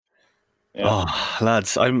Yeah. Oh,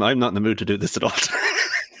 lads, I'm not in the mood to do this at all.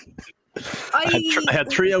 I had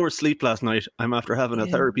 3 hours sleep last night. I'm after having a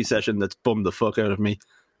therapy session that's bummed the fuck out of me,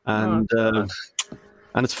 and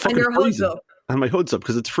it's fucking and your hood's freezing. up. And my hood's up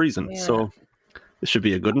because it's freezing. Yeah. So this should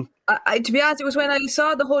be a good one. To be honest, it was when I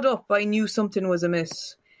saw the hood up, I knew something was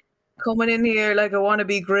amiss. Coming in here like a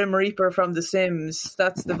wannabe Grim Reaper from The Sims.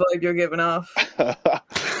 That's the vibe you're giving off.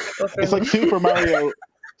 It's like Super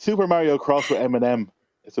Mario crossed with Eminem.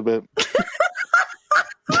 It's a bit.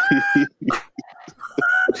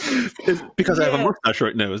 It's because I have a mustache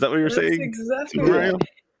right now. Is that what you're saying? Exactly. Mario?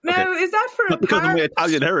 Now, is that for Not a because of part? my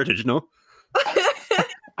Italian heritage, no?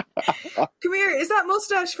 Come here. Is that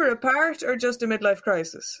mustache for a part or just a midlife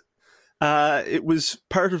crisis? It was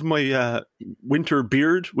part of my winter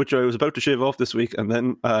beard, which I was about to shave off this week, and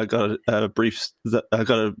then got a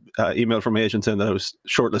email from my agent saying that I was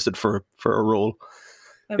shortlisted for a role.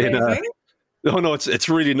 Amazing. No, it's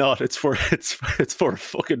really not. It's for a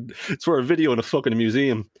video in a fucking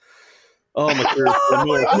museum. Oh my god!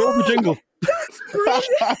 No, the jingle. That's brilliant.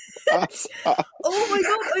 Oh my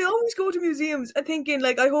god! I always go to museums and thinking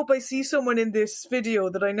like, I hope I see someone in this video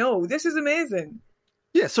that I know. This is amazing.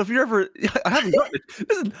 Yeah, so if you're ever, I haven't gotten it.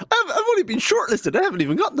 Listen, I've only been shortlisted. I haven't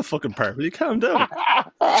even gotten the fucking part. Will you calm down?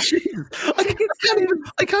 Jeez. I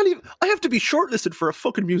can't even. I have to be shortlisted for a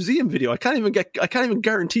fucking museum video. I can't even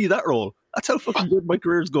guarantee that role. That's how fucking good my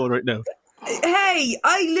career's going right now. Hey,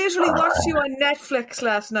 I literally watched you on Netflix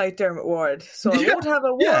last night, Dermot Ward. So I won't have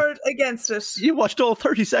a word against it. You watched all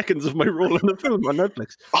 30 seconds of my role in the film on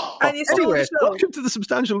Netflix. And you stole the show. Welcome to the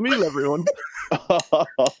Substantial Meal, everyone.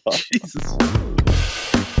 Jesus.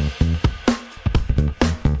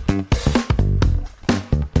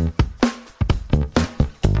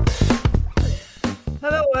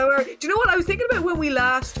 Hello, do you know what I was thinking about when we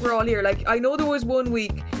last were all here? Like, I know there was 1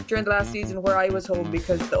 week during the last season where I was home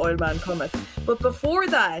because the oil man cometh, but before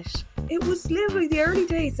that, it was literally the early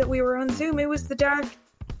days that we were on Zoom. It was the dark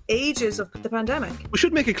ages of the pandemic. We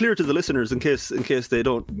should make it clear to the listeners in case they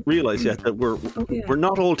don't realise yet that we're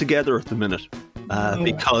not all together at the minute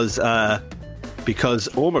because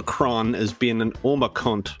Omicron is being an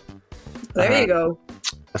cunt. There you go.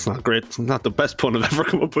 That's not great. It's not the best pun I've ever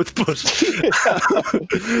come up with, but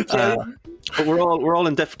but we're all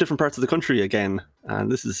in different parts of the country again, and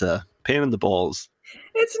this is a pain in the balls.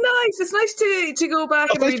 It's nice. It's nice to go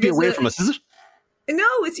back and nice to be revisit. away from us, is it? No,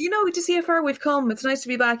 it's to see how far we've come. It's nice to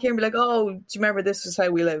be back here and be like, oh, do you remember this is how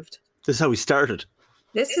we lived? This is how we started.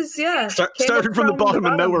 This is started from the bottom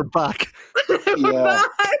and now we're back. We're back.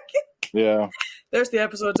 Yeah. There's the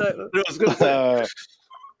episode title. I was going to say.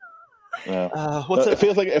 Yeah. What's it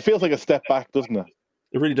feels like a step back, doesn't it?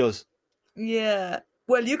 It really does. Yeah.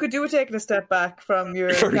 Well, you could do it taking a step back from your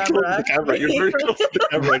You're very close to the camera. You're very close to the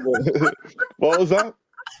camera. What was that?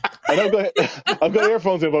 I've got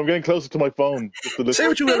earphones in, but I'm getting closer to my phone. Say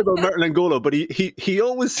what you will about Martin Angolo, but he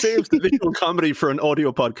always saves the visual comedy for an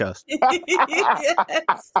audio podcast.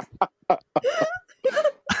 Yes.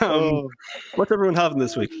 What's everyone having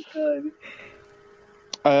this week?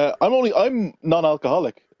 I'm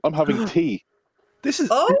non-alcoholic. I'm having tea. This is.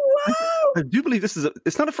 Oh wow! I do believe this is.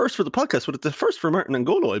 It's not a first for the podcast, but it's a first for Martin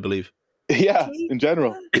Angolo, I believe. Yeah, in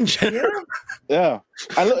general. Yeah.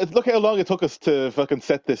 And look how long it took us to fucking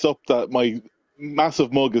set this up. That my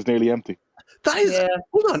massive mug is nearly empty. That is. Yeah.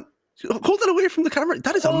 Hold that away from the camera.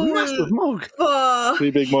 That is a massive mug. Pretty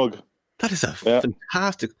big mug. That is a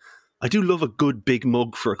fantastic. I do love a good big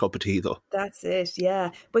mug for a cup of tea, though. That's it. Yeah,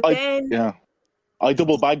 but then. I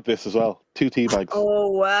double bagged this as well. 2 tea bags.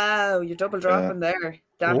 Oh wow! You're double dropping there.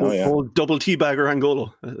 Old double tea bagger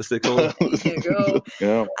Angolo, as they call it. There you go.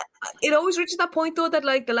 Yeah. It always reaches that point though that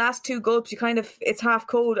like the last 2 gulps, it's half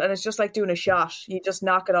cold and it's just like doing a shot. You just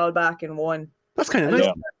knock it all back in one. That's kind of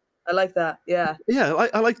nice. I like that. Yeah. Yeah,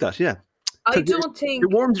 I like that. Yeah. I don't think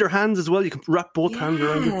it warms your hands as well. You can wrap both hands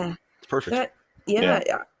around it. It's perfect.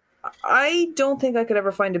 I don't think I could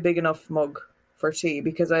ever find a big enough mug for tea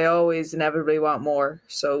because I always inevitably want more.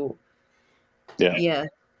 So yeah.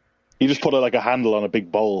 You just put like a handle on a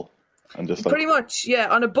big bowl and just pretty much,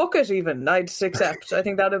 on a bucket even. I'd accept. I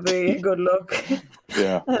think that'd be a good look.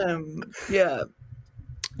 Yeah.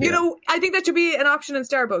 You know, I think that should be an option in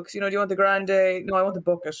Starbucks. You know, do you want the grande? No, I want the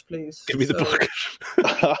bucket, please. Give me the bucket.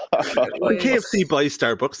 When KFC buys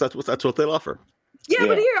Starbucks, that's what they'll offer. Yeah,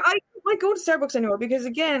 but here, I don't go to Starbucks anymore because,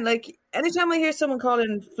 again, like, anytime I hear someone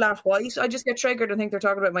calling flat white, I just get triggered and think they're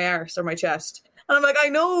talking about my arse or my chest. And I'm like, I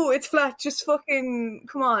know it's flat, just fucking,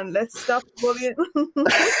 come on, let's stop bullying. You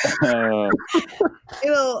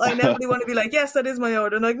know, I never really want to be like, yes, that is my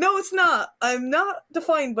order. And I'm like, no, it's not. I'm not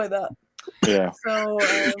defined by that. Yeah. So,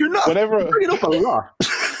 you're not. Whenever bring it up a lot.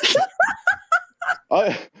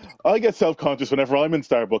 I get self-conscious whenever I'm in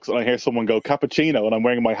Starbucks and I hear someone go cappuccino and I'm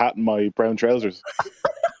wearing my hat and my brown trousers.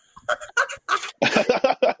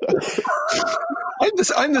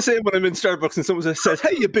 I'm the same when I'm in Starbucks and someone says,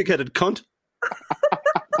 "Hey, you big-headed cunt."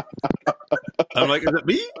 I'm like, is it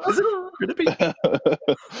me? Is it? Could it be?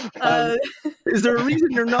 Is there a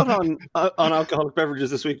reason you're not on alcoholic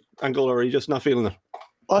beverages this week, Angola, or are you just not feeling it?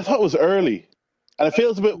 I thought it was early, and it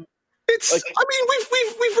feels a bit. It's. Like, I mean,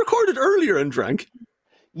 we've recorded earlier and drank.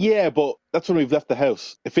 Yeah, but that's when we've left the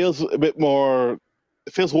house. It feels a bit more.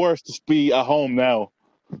 It feels worse to be at home now,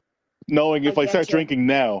 knowing if I start drinking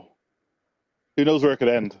now, who knows where it could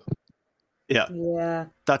end. Yeah.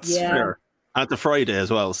 That's fair. And it's a Friday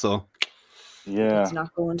as well, so. Yeah. It's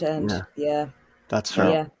not going to end. Yeah. That's fair.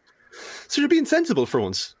 Yeah. So you're being sensible for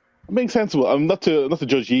once. I'm being sensible. I'm not to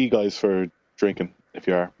judge you guys for drinking, if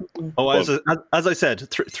you are. Oh, as I said,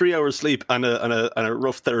 3 hours sleep and a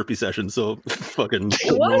rough therapy session. So fucking.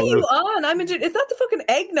 What are you on? Is that the fucking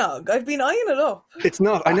eggnog? I've been eyeing it up. It's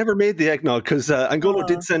not. I never made the eggnog because Angola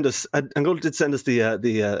did send us. Angola did send us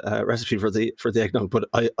the recipe for the eggnog, but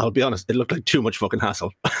I'll be honest, it looked like too much fucking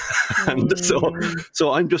hassle, and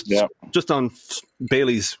so I'm just on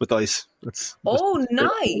Baileys with ice. That's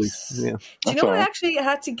nice. Yeah. Do you know what I actually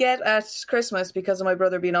had to get at Christmas because of my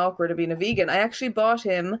brother being awkward and being a vegan? I actually bought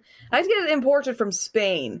him. I had to get it imported from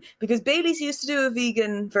Spain because Baileys used to do a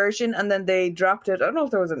vegan version and then they dropped it. I don't know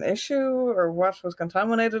if there was an issue or what was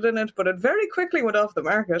contaminated in it, but it very quickly went off the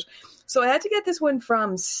market. So I had to get this one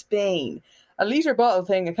from Spain. A litre bottle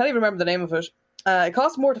thing. I can't even remember the name of it. It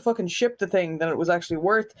cost more to fucking ship the thing than it was actually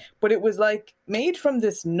worth, but it was like made from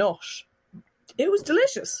this nut. It was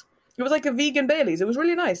delicious. It was like a vegan Baileys. It was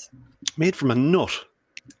really nice. Made from a nut.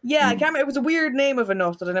 Yeah, I can't remember. It was a weird name of a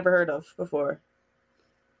nut that I never heard of before.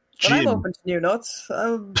 But I'm open to new nuts.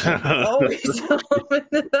 I'm always open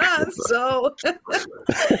to that. So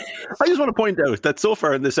I just want to point out that so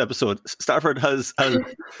far in this episode, Stafford has been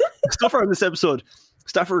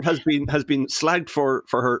slagged for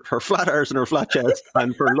her flat arse and her flat chest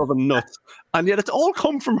and for loving nuts, and yet it's all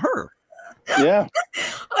come from her. Yeah.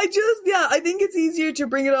 I think it's easier to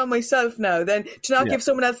bring it on myself now than to not give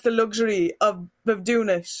someone else the luxury of doing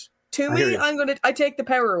it. To me, I take the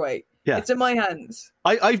power away. Yeah. It's in my hands.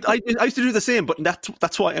 I used to do the same, but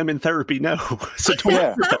that's why I'm in therapy now. So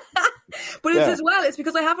But it's as well, it's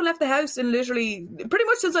because I haven't left the house in literally pretty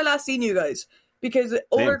much since I last seen you guys. Because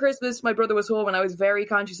over Christmas, my brother was home and I was very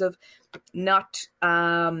conscious of not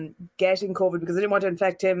getting COVID because I didn't want to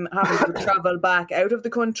infect him, having to travel back out of the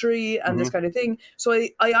country and this kind of thing. So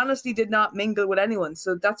I honestly did not mingle with anyone.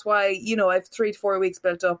 So that's why, I've 3 to 4 weeks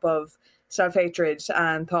built up of self-hatred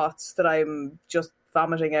and thoughts that I'm just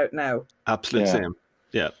vomiting out now. Absolute same.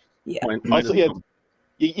 Yeah.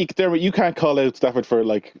 Dermot, you can't call out Stafford for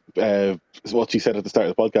what she said at the start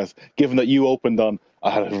of the podcast, given that you opened on, I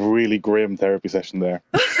had a really grim therapy session there.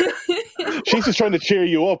 She's just trying to cheer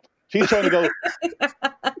you up. She's trying to go,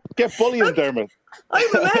 get bullying, Dermot.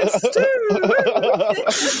 I'm a mess too.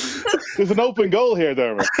 There's an open goal here,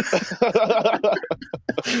 Dermot.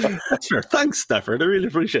 Sure. Thanks, Stafford. I really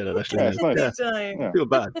appreciate it, actually. Yeah, it's nice. I feel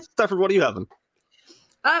bad. Stafford, what are you having?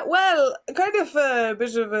 Well, kind of a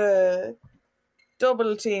bit of a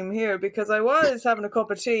double team here because I was having a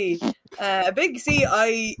cup of tea. A big C,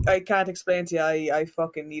 I can't explain to you. I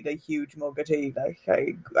fucking need a huge mug of tea. Like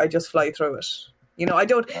I just fly through it.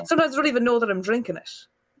 Sometimes I don't even know that I'm drinking it,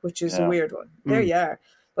 which is a weird one. There you are.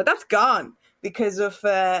 But that's gone because of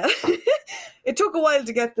it took a while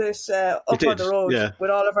to get this up on the road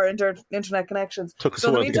with all of our internet connections. So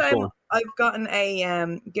in the meantime, I've gotten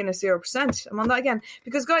a Guinness 0%. I'm on that again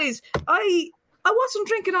because, guys, I wasn't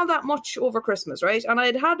drinking all that much over Christmas, right? And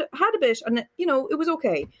I'd had a bit, and it was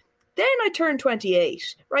okay. Then I turned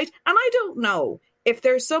 28, right? And I don't know if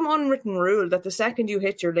there's some unwritten rule that the second you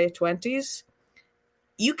hit your late 20s,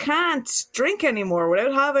 you can't drink anymore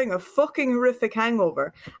without having a fucking horrific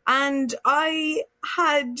hangover. And I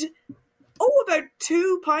had about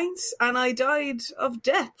 2 pints, and I died of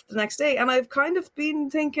death the next day. And I've kind of been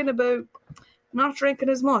thinking about not drinking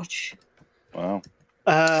as much. Wow.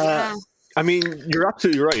 I mean, you're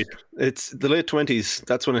absolutely right. It's the late 20s.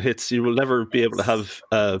 That's when it hits. You will never be able to have...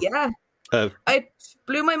 it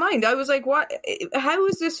blew my mind. I was like, what? How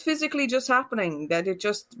is this physically just happening? That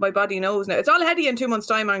my body knows now. It's all heady in 2 months'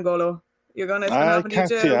 time, Angolo. It's going to happen to you too. I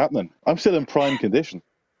can't see it happening. I'm still in prime condition.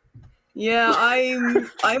 Yeah,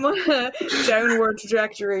 I'm on a downward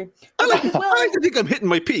trajectory. I like to think I'm hitting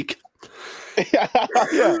my peak. Yeah.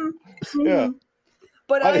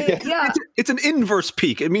 But it's an inverse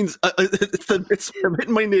peak. It means I'm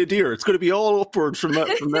hitting my nadir. It's going to be all upward from then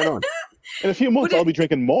on. In a few months, I'll be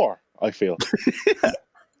drinking more. I feel.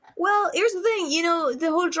 Well, here's the thing, you know,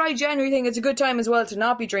 the whole dry January thing, it's a good time as well to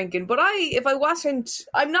not be drinking. But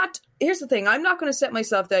here's the thing, I'm not going to set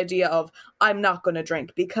myself the idea of I'm not going to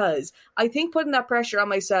drink, because I think putting that pressure on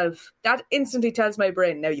myself, that instantly tells my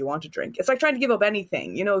brain, now you want to drink. It's like trying to give up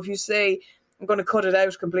anything. You know, if you say, I'm going to cut it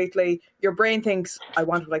out completely, your brain thinks, I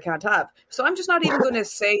want what I can't have. So I'm just not even going to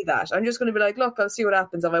say that. I'm just going to be like, look, I'll see what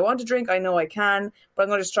happens. If I want to drink, I know I can, but I'm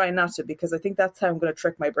going to just try not to, because I think that's how I'm going to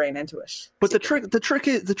trick my brain into it. But the trick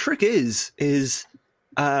is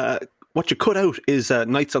what you cut out is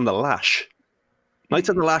nights on the lash.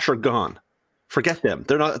 Nights on the lash are gone. Forget them.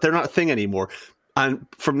 They're not a thing anymore. And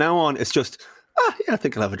from now on, it's just, I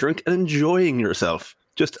think I'll have a drink, and enjoying yourself.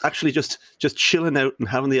 Just chilling out and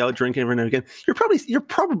having the odd drink every now and again. You're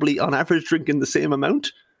probably on average drinking the same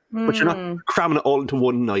amount, but you're not cramming it all into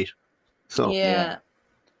one night. So yeah.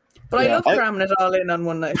 But I love cramming it all in on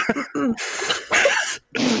one night.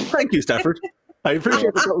 Thank you, Stafford. I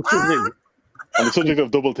appreciate the On the subject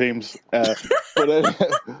of double teams, I've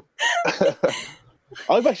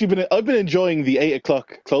been enjoying the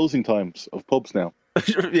 8:00 closing times of pubs now.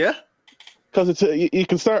 Yeah. Because you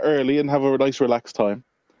can start early and have a nice relaxed time,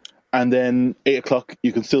 and then 8:00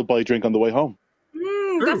 you can still buy a drink on the way home.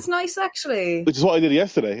 That's nice, actually. Which is what I did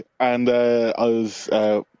yesterday, and I was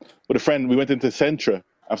with a friend. We went into Centra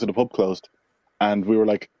after the pub closed, and we were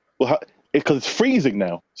like, "Well, because it's freezing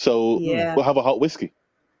now, so we'll have a hot whiskey."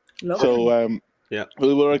 Lovely. So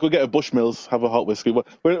we were like, "We'll get a Bushmills, have a hot whiskey." Well,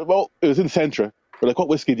 it was in Centra. We're like, "What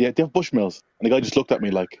whiskey do you have? Do you have Bushmills?" And the guy just looked at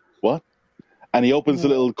me like, "What?" And he opens the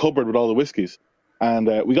little cupboard with all the whiskies. And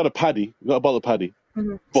we got a paddy. We got a bottle of paddy.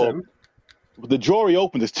 Mm-hmm. But the drawer he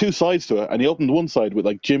opened, there's two sides to it. And he opened one side with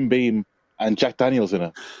like Jim Beam and Jack Daniels in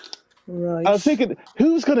it. Right. And I was thinking,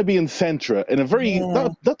 who's going to be in Centra in a very,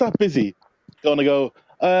 not that busy, going to go,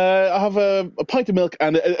 I have a pint of milk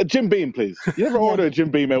and a Jim Beam, please. You ever order a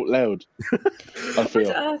Jim Beam out loud? I feel.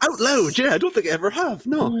 Out loud, yeah. I don't think I ever have.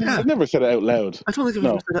 No. Yeah. I've never said it out loud. I don't think I've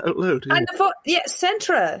ever said it out loud. Yeah. And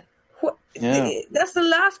Centra. That's the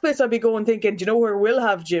last place I'd be going thinking, do you know where we'll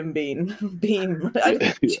have Jim Beam? Jim Beam.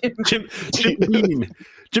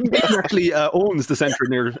 Jim Beam actually owns the centre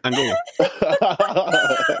near Angola.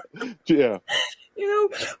 Yeah. You know,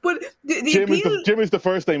 but Jim is the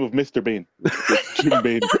first name of Mr. Bean. Jim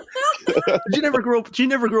Bean. Did you never grow up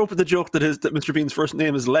with the joke that Mr. Bean's first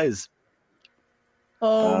name is Les?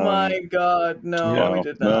 Oh my God, no, we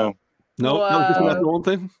did not. No, wow. That was just an own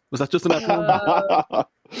thing. Was that just an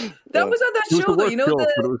That was on that show, though. You know,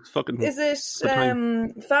 is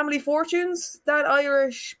it Family Fortunes? That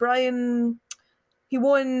Irish Brian, he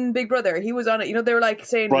won Big Brother. He was on it. You know, they were like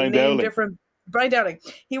saying Brian Dowling.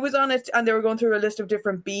 He was on it, and they were going through a list of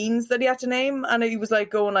different beans that he had to name, and he was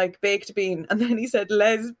like going like baked bean, and then he said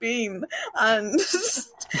Les Bean, and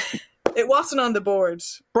it wasn't on the board.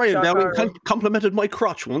 Brian Dowling complimented my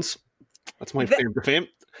crotch once. That's my claim to fame.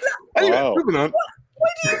 Anyway, moving on. Why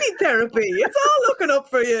do you need therapy? It's all looking up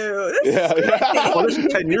for you. Well, this is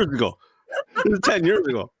 10 years ago.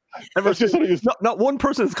 Not one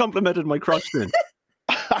person has complimented my crotch then.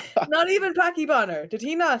 Not even Packy Bonner. Did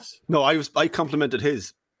he not? No, I complimented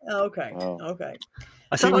his. Okay. Okay.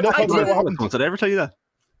 I sat on Packy Bonner's bollocks once. Did I ever tell you that?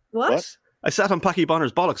 What? I sat on Packy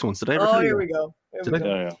Bonner's bollocks once. Did I ever tell you that? Here we go.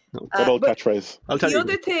 Yeah. That old catchphrase. The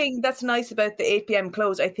other thing that's nice about the 8 p.m.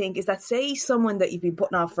 close, I think, is that say someone that you've been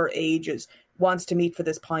putting off for ages wants to meet for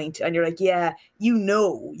this pint, and you're like, yeah, you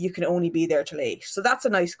know you can only be there till 8. So that's a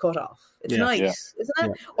nice cutoff. It's nice, isn't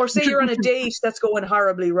it? Yeah. Or say you're on a date that's going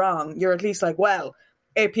horribly wrong. You're at least like, well,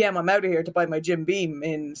 8 p.m. I'm out of here to buy my Jim Beam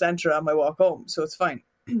in Centra on my walk home, so it's fine.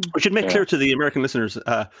 We should make clear to the American listeners,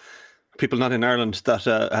 people not in Ireland, that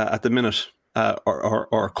at the minute,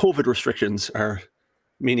 or COVID restrictions are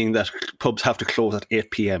meaning that pubs have to close at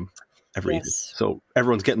 8 p.m. every evening. So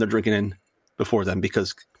everyone's getting their drinking in before then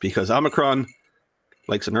because Omicron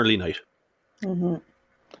likes an early night. Mm-hmm.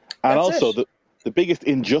 And also the biggest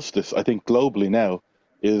injustice, I think, globally now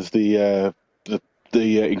is the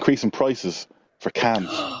increase in prices for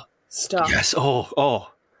cans. Stop. Yes.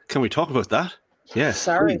 Oh. Can we talk about that? Yes.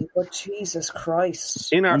 Sorry, but Jesus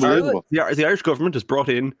Christ. In the Irish government has brought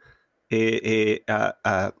in a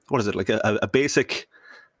what is it, like a basic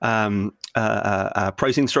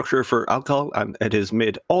pricing structure for alcohol, and it has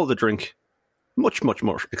made all the drink much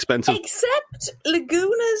more expensive, except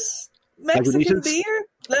Laguna's Mexican beer.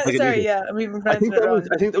 Sorry, I'm even pronouncing it wrong.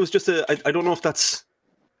 I think that was just I don't know if that's.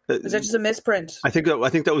 Is that just a misprint? I think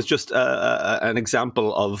that was just an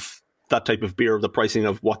example of that type of beer, the pricing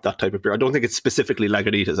of what that type of beer. I don't think it's specifically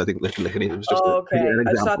Lagunitas. I think Lagunitas was just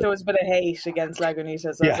I just thought there was a bit of hate against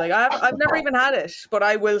Lagunitas. I was like, I've never even had it, but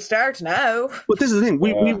I will start now. But this is the thing.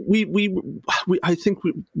 I think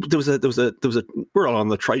there was a we're all on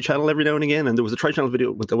the Tri Channel every now and again, and there was a Tri Channel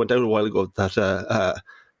video that went out a while ago that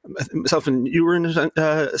myself and you were in it,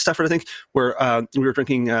 Stafford, I think, where we were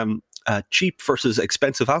drinking cheap versus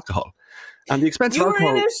expensive alcohol, and the expensive alcohol.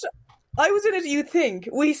 You were in it. I was in it. You think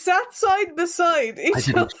we sat side by side?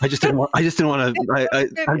 I just didn't want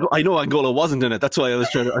to. I know Angola wasn't in it. That's why I was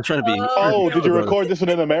trying to be. Oh, did you record this one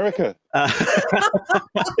in America?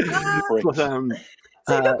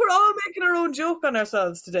 See, look, we're all making our own joke on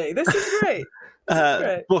ourselves today. This is great.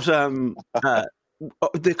 But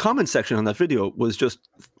the comment section on that video was just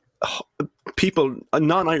people,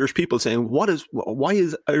 non-Irish people, saying, why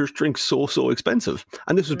is Irish drink so expensive?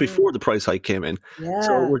 And this was before the price hike came in. Yeah.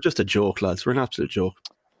 So we're just a joke, lads. We're an absolute joke.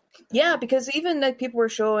 Yeah, because even like people were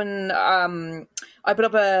showing, I put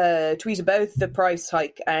up a tweet about the price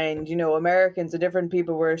hike, and Americans and different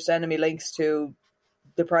people were sending me links to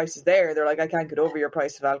the prices there. They're like, I can't get over your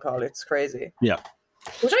price of alcohol. It's crazy. Yeah.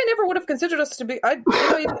 Which I never would have considered us to be.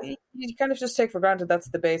 You kind of just take for granted that's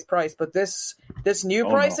the base price, but this new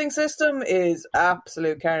pricing system is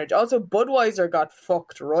absolute carnage. Also, Budweiser got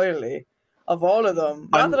fucked royally of all of them.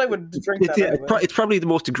 Not that I would drink that. Anyway. It's probably the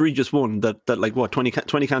most egregious one. That like what 20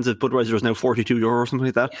 cans of Budweiser is now €42 or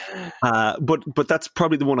something like that. But that's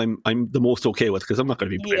probably the one I'm the most okay with, because I'm not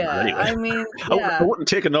going to be paying anyway. I mean, I wouldn't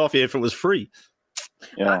take it off you if it was free.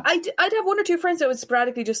 Yeah. I'd have one or two friends that would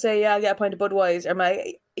sporadically just say, yeah, a pint of Budweiser. I'm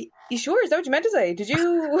like, you sure? Is that what you meant to say? Did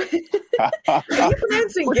you are you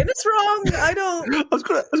pronouncing Guinness wrong? I don't. I was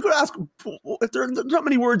gonna ask if there's not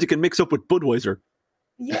many words you can mix up with Budweiser.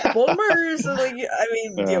 Yeah, Bulmers.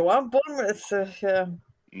 Do you want Bulmers? Yeah.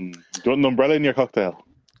 Do you want an umbrella in your cocktail?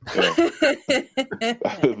 Yeah.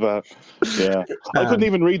 I couldn't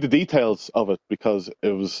even read the details of it because it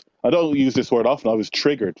was. I don't use this word often. I was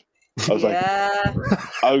triggered. I was like,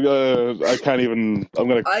 I can't even. I'm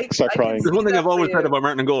going to start crying. There's one thing I've always said about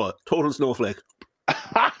Martin Angola: total snowflake.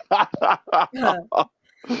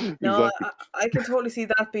 No, I can totally see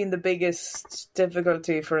that being the biggest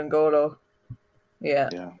difficulty for Angola.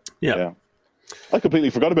 Yeah. I completely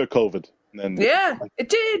forgot about COVID. And then, it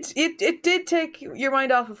did. It did take your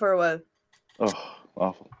mind off it for a while. Oh,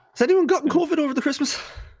 awful. Has anyone gotten COVID over the Christmas?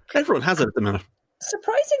 Everyone has it at the minute.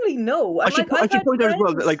 Surprisingly, no. I should point out as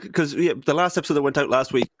well, because the last episode that went out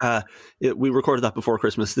last week, we recorded that before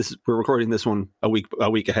Christmas. We're recording this one a week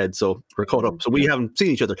ahead, so we're caught up. So we haven't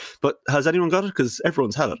seen each other. But has anyone got it? Because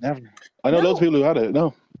everyone's had it. Never. I know loads of people who had it.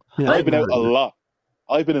 No, I've been out a lot.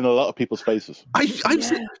 I've been in a lot of people's faces. I've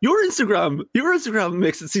seen your Instagram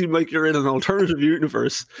makes it seem like you're in an alternative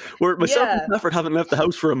universe where myself and Stafford haven't left the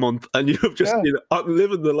house for a month, and you have just been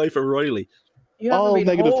living the life of Riley. You haven't been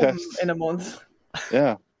negative home tests in a month.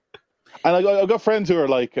 Yeah, and I've got friends who are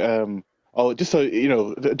like, just so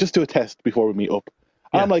just do a test before we meet up.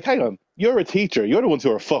 And I'm like, hang on, you're a teacher. You're the ones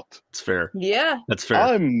who are fucked. It's fair. Yeah, that's fair.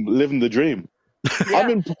 I'm living the dream.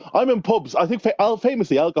 Yeah. I'm in pubs. I think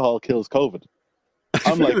famously, alcohol kills COVID.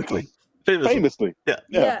 I'm like, famously.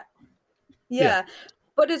 Yeah.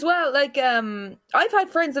 But as well, like, I've had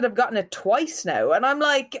friends that have gotten it twice now, and I'm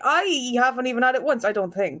like, I haven't even had it once, I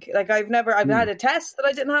don't think. Like, I've had a test that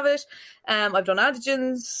I didn't have it. I've done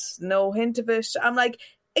antigens, no hint of it. I'm like,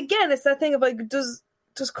 again, it's that thing of like, does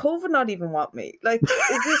COVID not even want me? Like,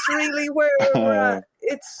 is this really where we're at?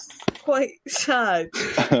 It's quite sad.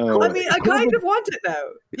 I mean, I kind of want it now,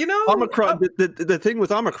 Omicron, the thing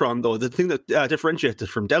with Omicron, though, the thing that differentiates it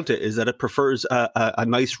from Delta is that it prefers a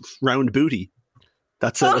nice round booty.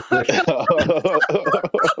 That's it. I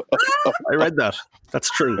read that. That's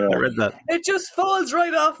true. Yeah. I read that. It just falls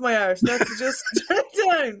right off my arse. That's just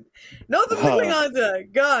down. Nothing to cling on to.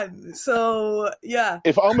 Gone. So, yeah.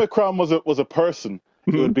 If Omicron was a person,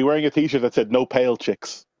 it would be wearing a t-shirt that said "No pale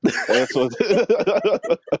chicks." That's what.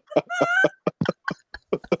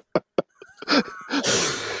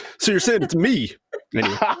 So you're saying it's me?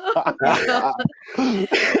 Anyway. But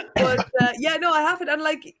I haven't. And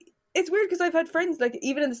like, it's weird because I've had friends, like,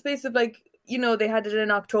 even in the space of like, they had it in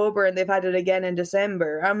October and they've had it again in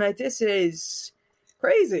December. I'm like, this is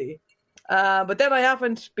crazy. But then I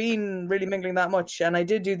haven't been really mingling that much, and I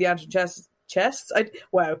did do the anti-chest. Chests? I did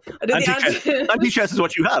the anti-chest is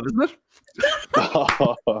what you have, isn't it?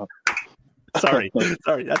 Sorry,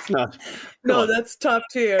 that's not. No, that's top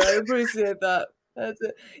tier. I appreciate that. That's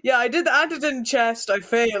it. Yeah, I did the antigen chest. I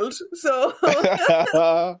failed. So.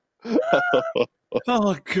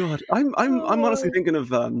 Oh God, I'm honestly thinking of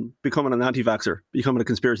becoming an anti-vaxxer, becoming a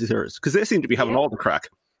conspiracy theorist, because they seem to be having all the crack.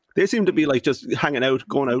 They seem to be like just hanging out,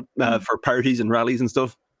 going out for parties and rallies and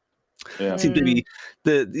stuff. Yeah. Seem to be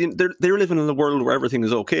they're living in a world where everything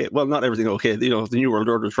is okay. Well, not everything okay. You know, the New World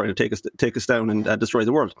Order is trying to take us down and destroy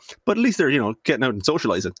the world. But at least they're getting out and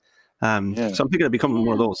socializing. So I'm thinking of becoming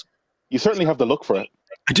one of those. You certainly have the look for it.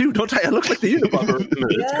 I do, don't I? I look like the Unabomber.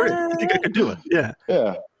 It's great. I think I can do it. Yeah.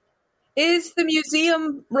 Yeah. Is the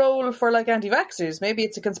museum role for like anti-vaxxers? Maybe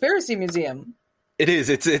it's a conspiracy museum. It is.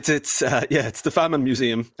 It's the famine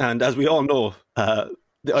museum, and as we all know, the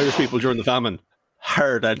Irish people during the famine,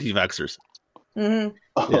 hard anti-vaxxers. Mm-hmm.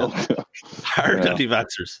 Hard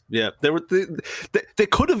anti-vaxxers. Yeah, they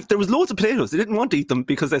could have. There was loads of potatoes. They didn't want to eat them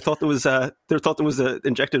because they thought there was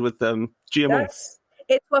injected with GMO.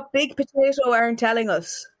 It's what Big Potato aren't telling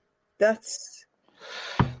us. That's.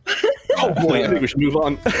 Oh boy, I think we should move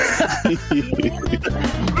on.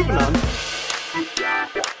 Moving on.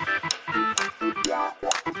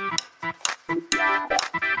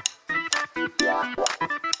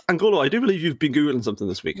 Angolo, I do believe you've been Googling something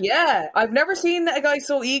this week. Yeah, I've never seen a guy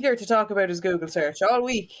so eager to talk about his Google search all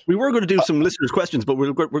week. We were going to do some listeners' questions, but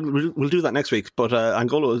we'll do that next week. But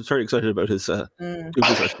Angolo is very excited about his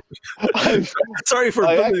Google search. Sorry for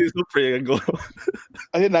building this up for you, Angolo.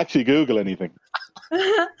 I didn't actually Google anything.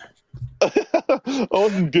 I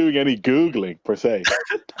wasn't doing any Googling per se.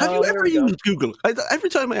 Have you ever used Google? Every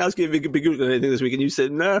time I ask you if you could be Googling anything this week, and you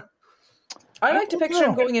said, nah. I like to picture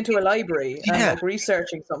him going into a library and like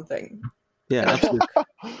researching something. Yeah, absolutely.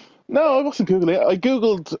 No, I wasn't Googling it. I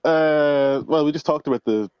Googled, well, we just talked about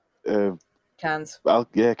the... cans.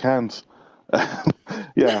 Cans.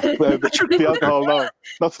 The alcohol, no.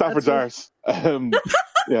 Not Stafford's arse.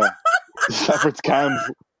 Stafford's cans.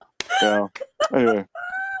 Yeah. Anyway.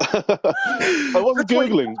 I wasn't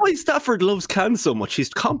Googling. That's why Stafford loves cans so much. He's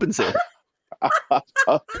compensating.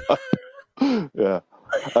 Yeah.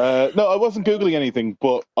 No, I wasn't Googling anything,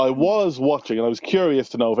 but I was watching, and I was curious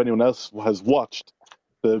to know if anyone else has watched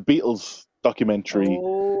the Beatles documentary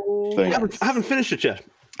thing. I haven't finished it yet.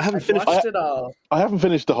 I haven't watched it all. I haven't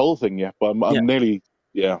finished the whole thing yet, but I'm nearly,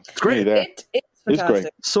 it's great. There. It's fantastic. It's great.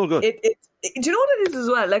 So good. Do you know what it is as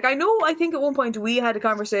well? Like, I think at one point we had a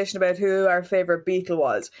conversation about who our favourite Beatle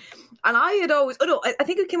was. And I had always, I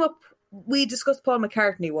think it came up, we discussed Paul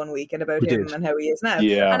McCartney one week and about him and how he is now.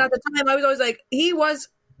 Yeah. And at the time I was always like, he was,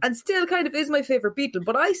 and still kind of is my favourite Beatle,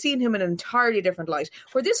 but I seen him in an entirely different light.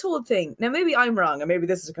 Where this whole thing, now maybe I'm wrong, and maybe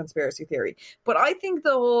this is a conspiracy theory, but I think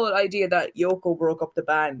the whole idea that Yoko broke up the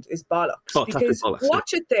band is bollocks. Because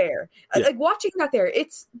watch it there. Yeah. Like, watching that there,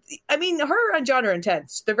 her and John are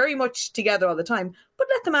intense. They're very much together all the time, but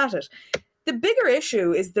let them at it. The bigger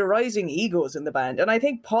issue is the rising egos in the band, and I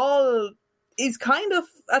think Paul is kind of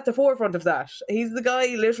at the forefront of that. He's the guy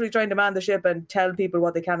literally trying to man the ship and tell people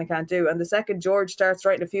what they can and can't do. And the second George starts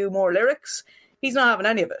writing a few more lyrics, he's not having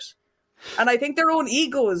any of it. And I think their own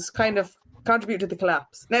egos kind of contribute to the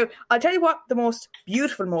collapse. Now, I'll tell you what the most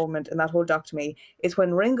beautiful moment in that whole doc to me is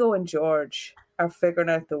when Ringo and George are figuring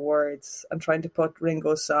out the words and trying to put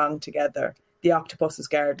Ringo's song together, The Octopus's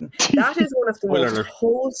Garden. That is one of the most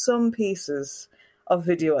wholesome pieces of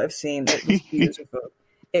video I've seen. It was beautiful.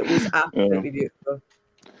 It was absolutely beautiful.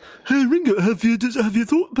 Hey Ringo, have you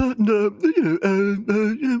thought about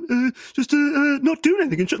just not doing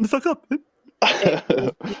anything and shutting the fuck up?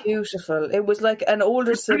 It was beautiful. It was like an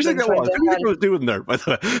older sibling. What do you think I was doing there, by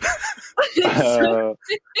the way?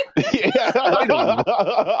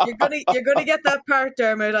 You're gonna get that part,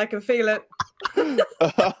 Dermot. I can feel it.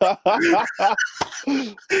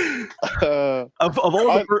 Of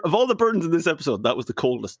all the burdens in this episode, that was the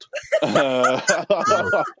coldest.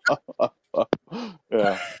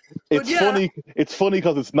 Yeah, funny. It's funny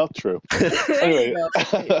because it's not true. Anyway,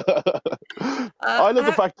 I love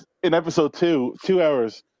the fact in episode 2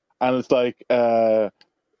 hours, and it's like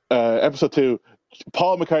episode 2,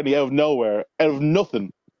 Paul McCartney out of nowhere, out of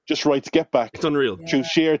nothing, just writes "Get Back." It's unreal. Through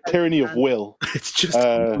sheer tyranny of will. It's just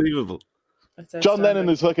unbelievable. John Lennon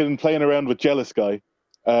is fucking playing around with Jealous Guy.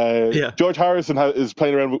 George Harrison is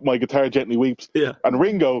playing around with My Guitar Gently Weeps. Yeah. And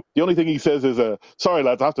Ringo, the only thing he says is, sorry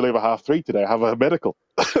lads, I have to leave at 3:30 today. I have a medical.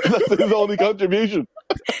 That's his only contribution.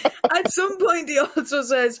 At some point he also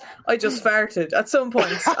says, I just farted. At some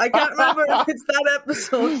point. I can't remember if it's that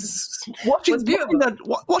episode.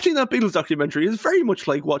 Watching that Beatles documentary is very much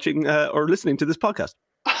like watching or listening to this podcast.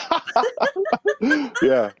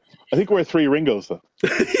 Yeah. I think we're 3 Ringos, though.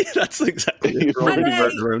 That's exactly it.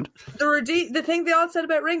 The thing they all said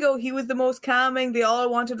about Ringo, he was the most calming. They all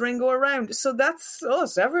wanted Ringo around. So that's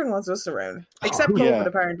us. Everyone wants us around. Except COVID,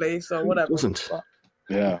 apparently. So whatever. He doesn't.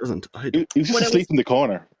 Yeah. He doesn't. He was just asleep in the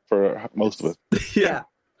corner for most of it. Yeah.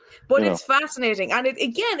 But it's fascinating. And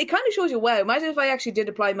it kind of shows you, wow, imagine if I actually did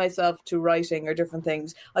apply myself to writing or different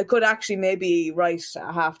things. I could actually maybe write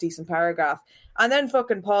a half-decent paragraph. And then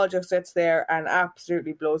fucking Paul just sits there and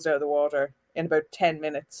absolutely blows out of the water in about 10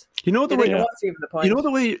 minutes. You know the way. What's even the point? You know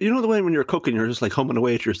the way when you're cooking, you're just like humming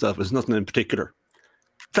away to yourself. There's nothing in particular.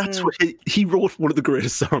 That's what he wrote one of the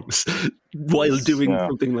greatest songs while doing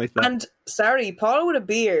something like that. And sorry, Paul with a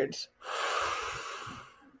beard.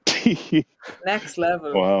 Next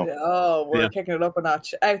level. Wow. Oh, we're kicking it up a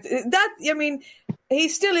notch. He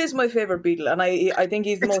still is my favorite Beatle, and I think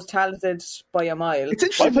he's the most talented by a mile. It's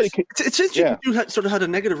interesting. It's interesting. You sort of had a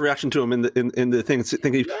negative reaction to him in the thing,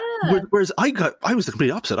 thinking. Whereas I was the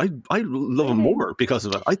complete opposite. I love him more because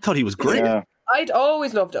of it. I thought he was great. Yeah. I'd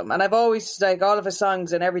always loved him, and I've always like all of his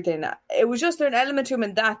songs and everything. It was just an element to him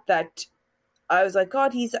in that I was like,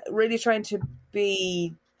 God, he's really trying to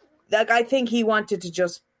be like. I think he wanted to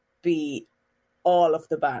just be all of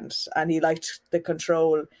the band, and he liked the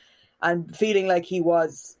control and feeling like he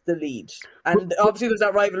was the lead. And obviously there's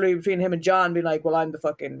that rivalry between him and John being like, well, I'm the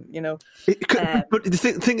fucking, but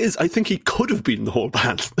the thing is, I think he could have been the whole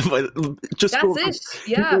band. That's it.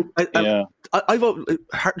 Yeah. I'm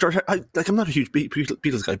not a huge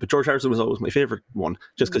Beatles guy, but George Harrison was always my favorite one,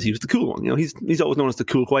 just because he was the cool one. He's always known as the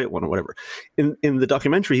cool, quiet one or whatever. In the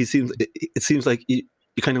documentary, it seems like you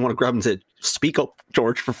kind of want to grab him and say, "Speak up,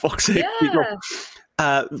 George, for fuck's sake!"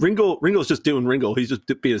 Yeah. Ringo's just doing Ringo. He's just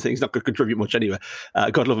being his thing. He's not going to contribute much anyway.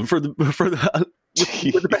 God love him for the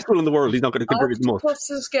with the best one in the world. He's not going to contribute the most.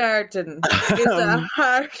 Octopus's Garden is a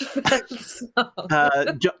heartfelt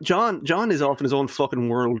song. John is off in his own fucking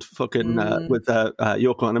world, with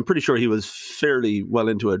Yoko, and I'm pretty sure he was fairly well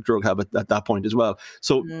into a drug habit at that point as well.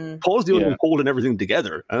 So Paul's the only one holding everything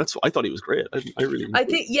together, and I thought he was great. But I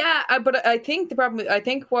think the problem. I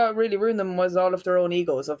think what really ruined them was all of their own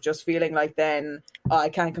egos of just feeling like then I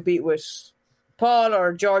can't compete with Paul,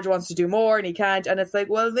 or George wants to do more and he can't, and it's like,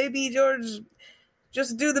 well, maybe George.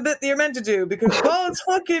 Just do the bit that you're meant to do, because Paul's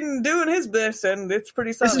fucking doing his bit and it's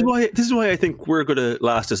pretty solid. This is why I think we're going to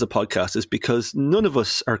last as a podcast, is because none of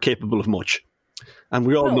us are capable of much. And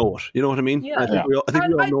we all know it. You know what I mean? Yeah. I think we all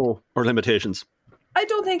know our limitations. I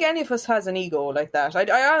don't think any of us has an ego like that.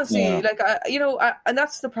 I honestly, and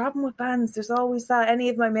that's the problem with bands. There's always that. Any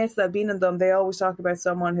of my mates that have been in them, they always talk about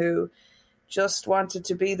someone who just wanted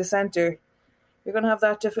to be the centre. You're going to have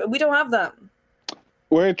that. We don't have that.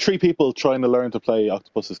 We're three people trying to learn to play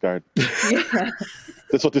Octopus's Garden. Yeah.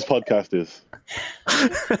 That's what this podcast is.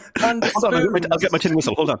 Hold on, I'll get my tin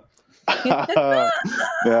whistle. Hold on.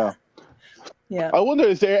 Yeah. Yeah. I wonder,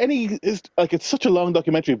 is there any? It's such a long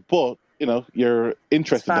documentary, but you're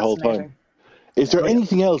interested the whole time. Is there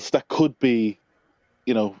anything else that could be,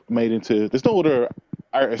 made into? There's no other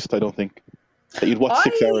artist, I don't think, that you'd watch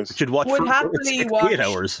 6 hours. Should watch. Would happily watch 8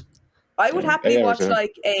 hours. I would happily watch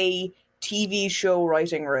like a TV show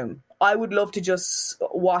writing room. I would love to just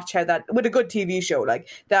watch how that, with a good TV show like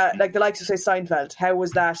that, like the likes of say Seinfeld. How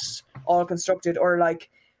was that all constructed, or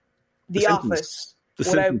like The Office, The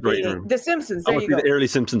Simpsons writing room. The Simpsons. There you go. The early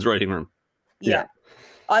Simpsons writing room. Yeah.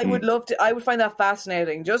 I would love to. I would find that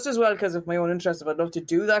fascinating, just as well because of my own interest. I'd love to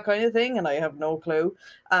do that kind of thing, and I have no clue.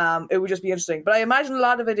 It would just be interesting. But I imagine a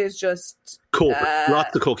lot of it is just coke,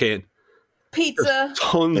 lots of cocaine, pizza, there's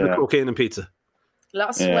tons of cocaine and pizza. A lot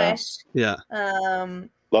of sweat. Yeah. A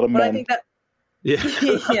lot of men. I think that. Yeah.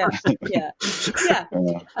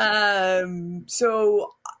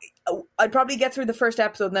 So I'd probably get through the first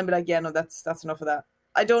episode and then be like, yeah, no, that's enough of that.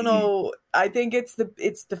 I don't know. I think it's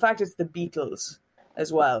the fact it's the Beatles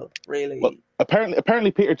as well, really. Well,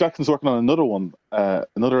 apparently Peter Jackson's working on another one,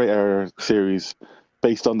 another 8-hour series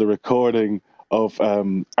based on the recording of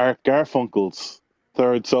Art Garfunkel's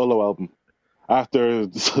third solo album. After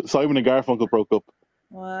Simon and Garfunkel broke up,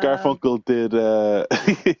 Garfunkel did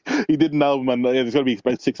he did an album, and there's going to be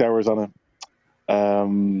about 6 hours on it. Are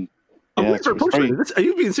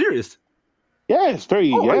you being serious? Yeah, it's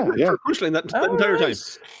very pushing that entire time.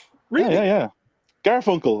 Really? Yeah.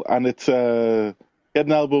 Garfunkel, and it's he had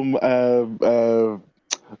an album,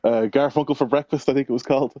 Garfunkel for Breakfast, I think it was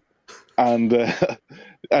called, and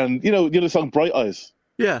the song Bright Eyes.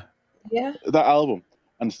 Yeah. That album,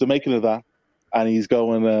 and it's the making of that, and he's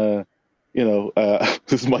going.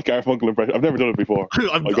 This is my Garfunkel impression. I've never done it before.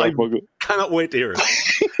 I cannot wait to hear it.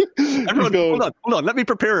 Everyone, hold on. Let me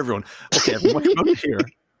prepare everyone. Okay, what you're going to hear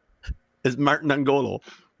is Martin Angolo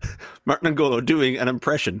doing an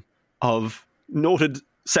impression of noted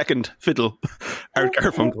second fiddle Art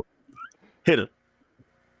Garfunkel. Hit it.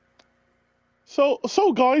 So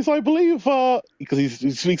guys, I believe because he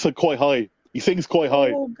speaks quite high. He sings quite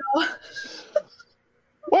high. Oh God.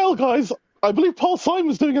 Well, guys, I believe Paul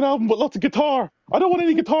Simon's doing an album with lots of guitar. I don't want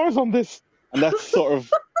any guitars on this. And that's sort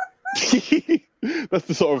of that's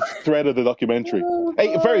the sort of thread of the documentary.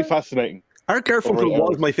 Hey, very fascinating. Art Garfunkel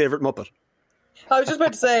was my favourite Muppet. I was just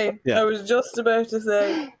about to say. Yeah. I was just about to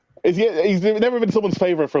say. He's never been someone's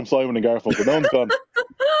favourite from Simon and Garfunkel. No one's gone.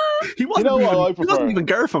 He wasn't, You know what I he wasn't prefer? even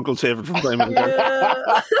Garfunkel's favourite from Simon and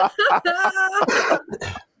Garfunkel.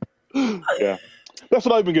 Yeah. Yeah, that's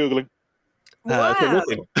what I've been googling. Wow.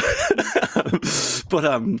 But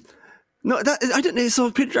no, I didn't.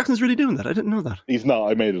 So Peter Jackson's really doing that. I didn't know that. He's not.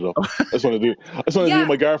 I made it up. I just want to do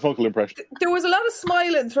my Garfunkel impression. There was a lot of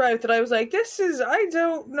smiling throughout that I was like, I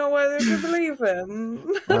don't know whether to believe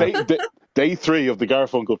him. Day 3 of the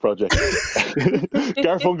Garfunkel project.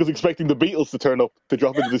 Garfunkel's expecting the Beatles to turn up to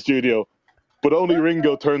drop into the studio, but only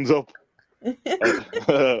Ringo turns up. Do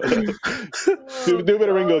a bit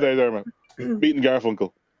of Ringo there, Dermot. Beating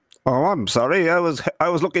Garfunkel. Oh, I'm sorry. I was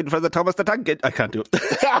looking for the Thomas the Tank. I can't do it.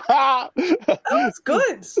 That was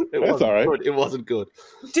good. That's all right. Good. It wasn't good.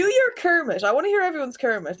 Do your Kermit. I want to hear everyone's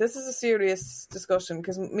Kermit. This is a serious discussion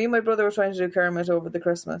because me and my brother were trying to do Kermit over the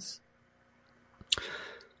Christmas.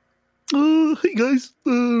 Hey guys.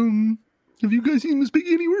 Have you guys seen Miss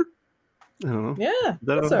Piggy anywhere? I don't know. Yeah,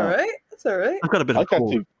 that's all right. That's all right. I've got a bit I of can't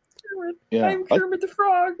cold. see. Kermit. Yeah, I'm Kermit the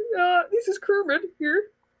Frog. This is Kermit here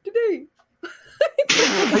today.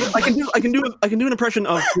 I can do an impression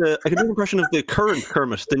of the current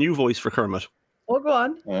Kermit, the new voice for Kermit. Oh, go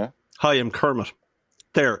on. Yeah. Hi, I'm Kermit.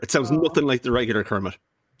 There, it sounds nothing like the regular Kermit.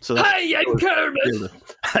 So Hi, I'm Kermit.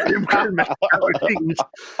 Hi, I'm Kermit.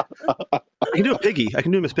 I can do a Piggy. I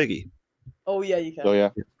can do Miss Piggy. Oh yeah, you can. Oh yeah.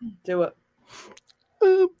 Do it.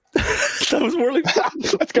 That was more like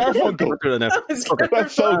That's Garfunkel. That's so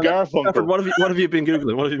Garfunkel. Stafford, what have you been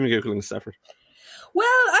googling? What have you been googling, Stafford? Well,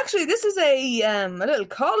 actually, this is a little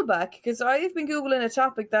callback because I've been googling a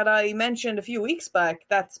topic that I mentioned a few weeks back.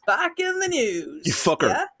 That's back in the news. You fucker!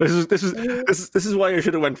 Yeah? This is why I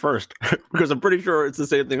should have went first because I'm pretty sure it's the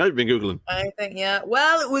same thing I've been googling. I think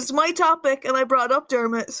Well, it was my topic, and I brought up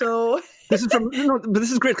Dermot. So This is from but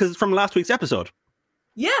this is great because it's from last week's episode.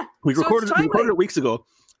 yeah, We so recorded it weeks ago,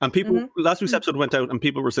 and people last week's episode went out, and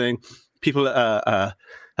people were saying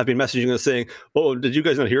have been messaging us saying, "Oh, did you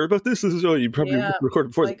guys not hear about this? This is you probably recorded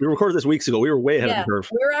before. We recorded this weeks ago. We were way ahead of the curve.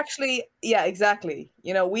 We're actually exactly.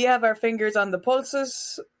 We have our fingers on the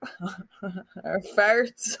pulses, our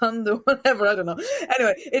farts on the whatever. I don't know.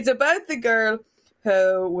 Anyway, it's about the girl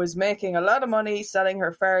who was making a lot of money selling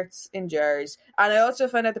her farts in jars, and I also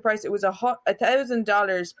found out the price. It was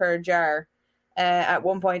 $1,000 per jar. At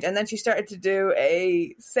one point, and then she started to do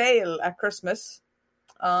a sale at Christmas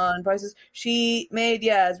on prices. She made,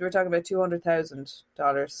 as we were talking about,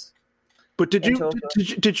 $200,000. But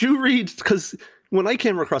did you read? Because when I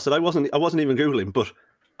came across it, I wasn't even googling, but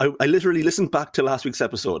I literally listened back to last week's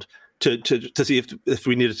episode to see if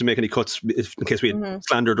we needed to make any cuts in case we had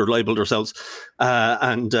slandered or libeled ourselves,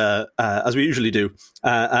 and as we usually do.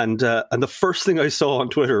 And the first thing I saw on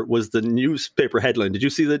Twitter was the newspaper headline. Did you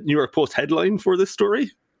see the New York Post headline for this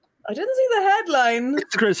story? I didn't see the headline.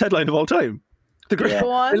 It's the greatest headline of all time. Go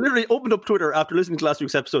on. I literally opened up Twitter after listening to last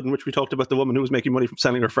week's episode in which we talked about the woman who was making money from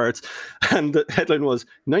selling her farts, and the headline was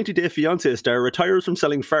 90-Day Fiancé star retires from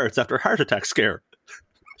selling farts after heart attack scare.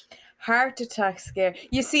 Heart attack scare.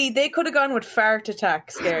 You see, they could have gone with fart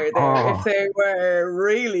attack scare there if they were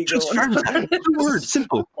really Just going. fart attack. 2 words,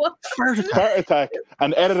 simple. Fart attack. Heart Attack,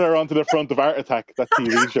 an editor onto the front of Art Attack, that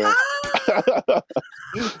TV show.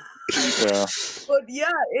 Yeah.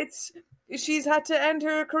 But she's had to end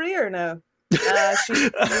her career now. She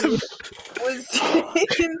was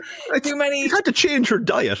taking too many. She had to change her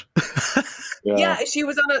diet. Yeah, she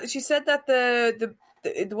was on. She said that the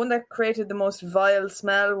one that created the most vile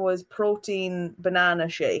smell was protein banana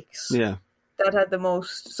shakes. Yeah. That had the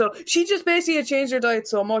most. So she just basically had changed her diet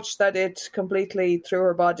so much that it completely threw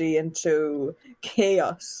her body into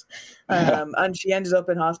chaos. And she ended up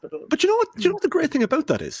in hospital. But you know what the great thing about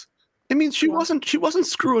that is? It means she wasn't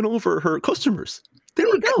screwing over her customers. They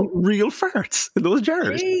were getting real farts in those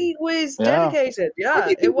jars. She was dedicated. Yeah,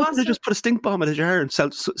 it was. They just put a stink bomb in a jar and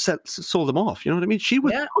sold them off. You know what I mean? She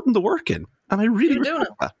was putting the work in, and I really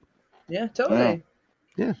respect that. Yeah, totally.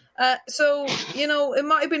 Yeah. So it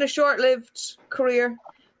might have been a short-lived career,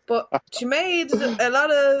 but she made a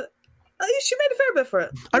lot of. She made a fair bit for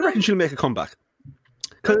it. I reckon she'll make a comeback.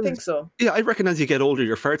 I think so. Yeah, I reckon as you get older,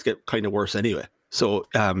 your farts get kind of worse anyway. So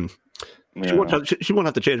She won't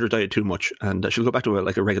have to change her diet too much, and she'll go back to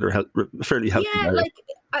a regular, fairly healthy diet. Like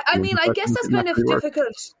I mean, I guess that's kind of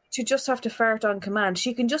difficult to just have to fart on command.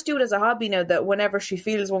 She can just do it as a hobby now. That whenever she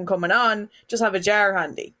feels one coming on, just have a jar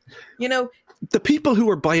handy. You know, the people who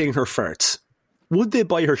are buying her farts, would they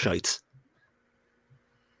buy her shites?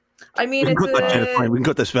 I mean, we can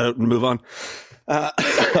cut this out and move on.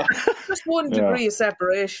 Just 1 degree of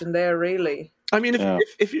separation there, really. I mean,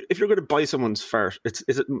 if you're going to buy someone's fart, is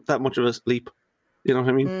it that much of a leap? You know what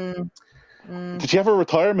I mean? Did she have a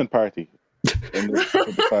retirement party? It's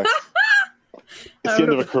the end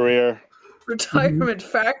of a career. Retirement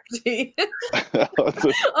party.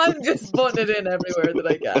 I'm just putting it in everywhere that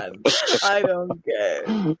I can. I don't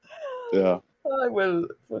care. Yeah. I will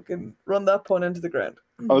fucking run that pun into the ground.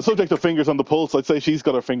 On the subject of fingers on the pulse, I'd say she's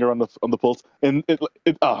got her finger on the pulse. I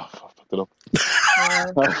fucked it up.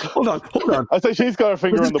 Hold on. I'd say she's got her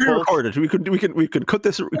finger on the pulse. Recorded. We could cut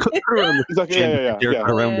this. Cut around exactly.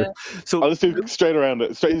 Around it. So I'll just do straight around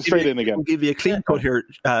it, straight in again. I'll give you a clean cut here,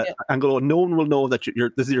 and go. No one will know that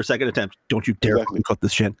this is your second attempt. Don't you dare cut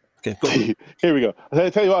this shit. Okay, go. Here we go.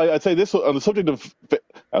 I tell you what, I'd say this on the subject of.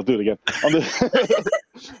 I'll do it again.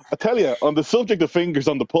 I tell you, on the subject of fingers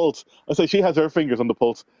on the pulse, I say she has her fingers on the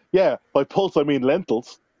pulse. Yeah, by pulse I mean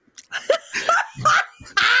lentils.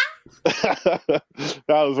 That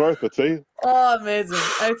was worth it. See? Oh, amazing!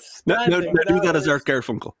 Now do that as Art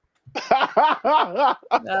Garfunkel.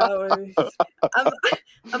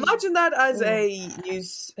 Imagine that as a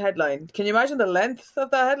news headline. Can you imagine the length of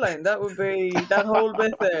that headline? That would be that whole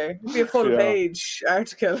bit there. It'd be a full page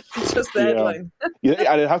article. It's just the headline. And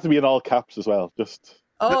it'd have to be in all caps as well.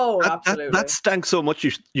 Absolutely. That stank so much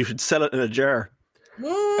you should sell it in a jar.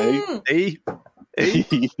 Hey.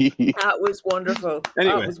 That was wonderful.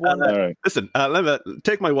 Anyway, that was wonderful. Right. Listen, let me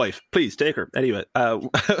take my wife, please take her. Anyway,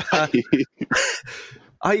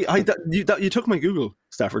 you took my Google,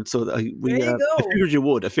 Stafford, so I figured you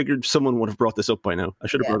would. I figured someone would have brought this up by now. I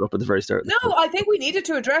should have brought it up at the very start. No, I think we needed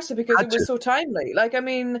to address it because it was so timely. Like, I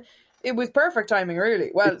mean, it was perfect timing,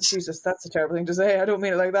 really. Well, Jesus, that's a terrible thing to say. I don't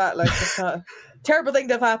mean it like that. Like, it's not a terrible thing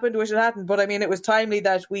to have happened, wish it hadn't. But I mean, it was timely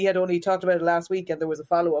that we had only talked about it last week and there was a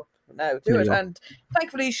follow-up now to it. And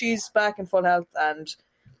thankfully, she's back in full health and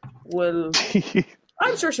will...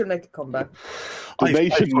 I'm sure she'll make a comeback. The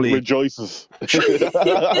nation rejoices. She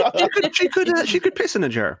could piss in a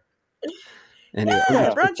jar. Anyway,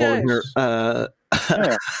 branch out.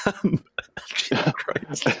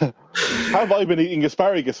 Have I been eating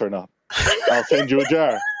asparagus or not? I'll send you a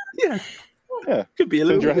jar. Yeah. Could be a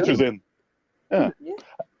little. Send your answers in. Yeah.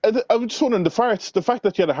 I was just wondering the fact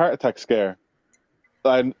that she had a heart attack scare,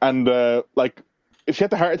 and like if she had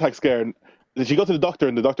the heart attack scare, did she go to the doctor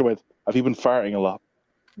and the doctor went, "Have you been farting a lot?"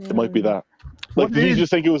 It might be that. Like, did you just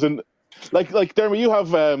think it was in like Dermot? You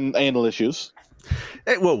have anal issues.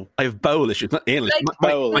 Well, I have bowel issues, not anal.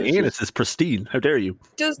 My anus is pristine. How dare you?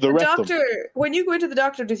 Does the doctor, when you go into the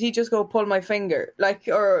doctor, does he just go pull my finger, like,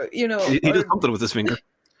 or you know? He does something with his finger.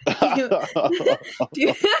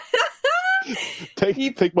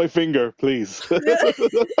 Take my finger, please.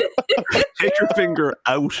 Take your finger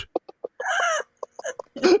out.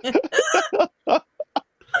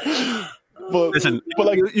 Listen, but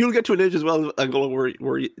like you'll get to an age as well, Angola, where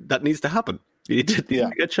that needs to happen. You need to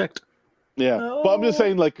get checked. Yeah, but I'm just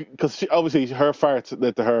saying, like, because obviously her farts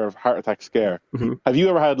led to her heart attack scare. Mm-hmm. Have you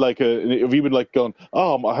ever had have you been like going,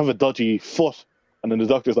 "Oh, I have a dodgy foot," and then the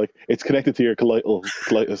doctor's like, "It's connected to your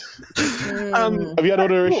colitis." Have you had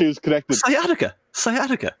other issues connected?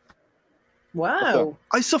 Sciatica. Wow.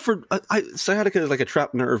 I suffered. Sciatica is like a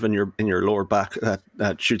trapped nerve in your lower back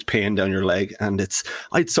that shoots pain down your leg, and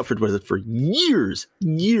I'd suffered with it for years,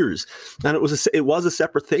 and it was a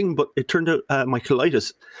separate thing, but it turned out my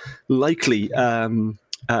colitis likely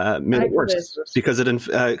made it worse because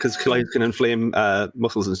colitis can inflame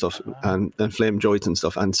muscles and stuff and inflame joints and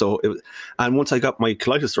stuff, and so and once I got my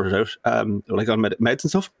colitis sorted out, like on meds and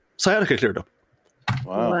stuff, sciatica cleared up.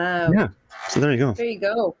 Wow. Yeah. So there you go. There you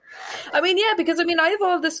go. I mean, yeah, because I mean, I have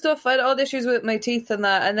all this stuff. I had all the issues with my teeth and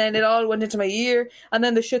that, and then it all went into my ear, and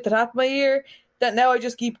then the shit that happened to my ear, that now I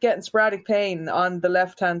just keep getting sporadic pain on the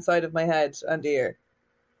left-hand side of my head and ear.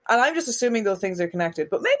 And I'm just assuming those things are connected.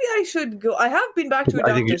 But maybe I should go. I have been back to a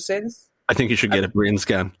doctor since. I think you should get a brain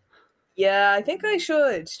scan. Yeah, I think I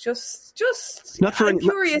should. Just. Not for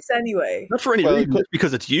curious anyway. Not for any reason, just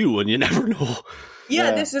because it's you and you never know.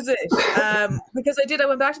 Yeah, this is it. Because I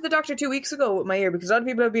went back to the doctor 2 weeks ago with my ear because a lot of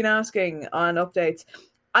people have been asking on updates.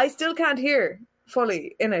 I still can't hear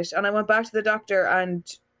fully in it. And I went back to the doctor and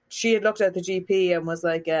she had looked at the GP and was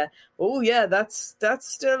like, oh yeah, that's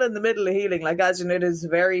still in the middle of healing. Like, as in, it is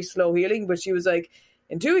very slow healing. But she was like,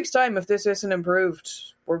 in 2 weeks' time, if this isn't improved,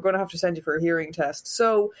 we're going to have to send you for a hearing test.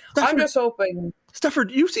 So I'm just hoping.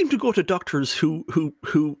 Stafford, you seem to go to doctors who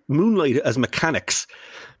moonlight as mechanics,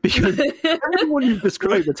 because everyone you've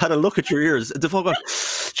described that's had a look at your ears, they've all gone,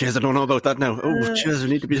 jeez, I don't know about that now. Oh, jeez, I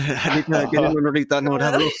need to get in underneath that now and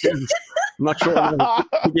have a look. I'm not sure.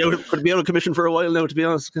 Could be out of commission for a while now, to be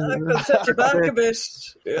honest. I could set you back a bit.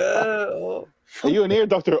 Yeah. Are you an ear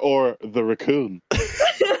doctor or the raccoon?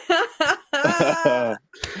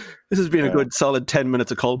 This has been a good solid 10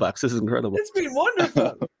 minutes of callbacks. This is incredible. It's been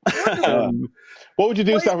wonderful. What would you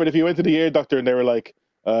do, Stafford, if you went to the ear doctor and they were like,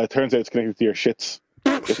 turns out it's connected to your shits?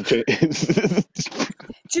 Do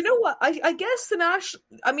you know what? I guess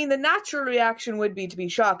the natural reaction would be to be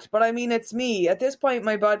shocked, but I mean, it's me. At this point,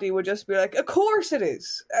 my body would just be like, of course it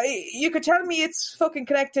is. You could tell me it's fucking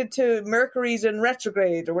connected to Mercury's in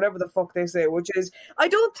retrograde or whatever the fuck they say, which is, I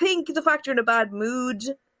don't think the fact you're in a bad mood,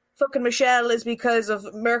 fucking Michelle, is because of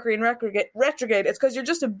Mercury in retrograde. It's because you're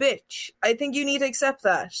just a bitch. I think you need to accept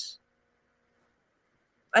that.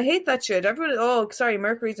 I hate that shit. Everyone, oh, sorry,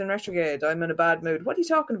 Mercury's in retrograde. I'm in a bad mood. What are you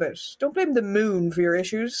talking about? Don't blame the moon for your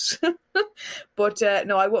issues. But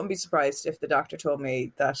no, I wouldn't be surprised if the doctor told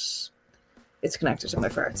me that it's connected to my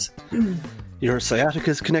farts. Your sciatica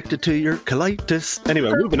is connected to your colitis.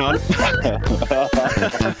 Anyway, moving on.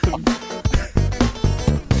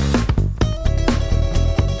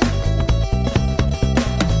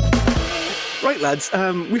 Right, lads.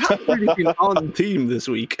 We haven't really been on theme this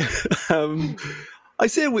week. I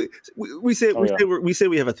say we say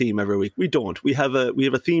we have a theme every week. We don't. We have a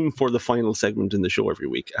theme for the final segment in the show every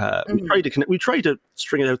week. We try to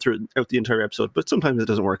string it out throughout the entire episode, but sometimes it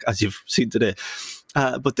doesn't work, as you've seen today.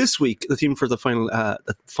 But this week, the theme for the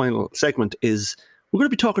final segment is we're going to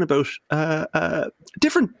be talking about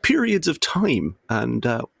different periods of time and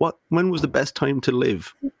when was the best time to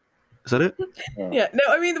live. Is that it? Yeah. No,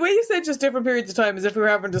 I mean, the way you said just different periods of time is if we were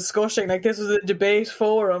having a discussion, like this was a debate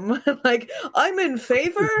forum. Like, I'm in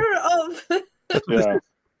favour of... Yeah.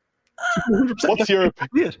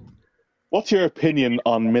 What's your opinion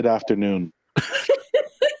on mid-afternoon?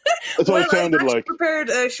 That's what it sounded like. I prepared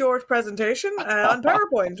a short presentation on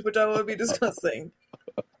PowerPoint, which I will be discussing.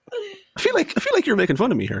 I feel like you're making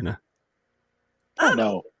fun of me here now. Oh,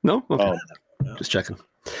 no. No? Okay. Oh. No. Just checking.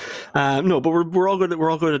 No, but we're all going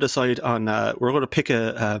to decide on. We're going to pick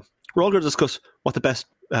we're all going to discuss what the best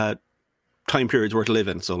time periods were to live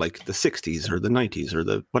in. So, like the 60s or the 90s or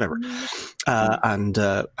the whatever. And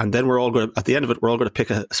then we're all going to, at the end of it, we're all going to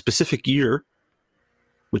pick a specific year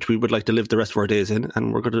which we would like to live the rest of our days in,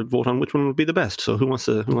 and we're going to vote on which one would be the best. So, who wants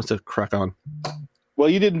to crack on? Well,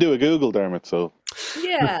 you didn't do a Google, Dermot. So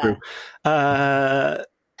yeah.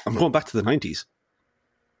 I'm going back to the 90s.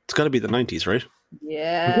 It's got to be the 90s, right?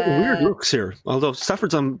 Yeah. Weird looks here. Although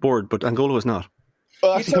Stafford's on board, but Angola is not.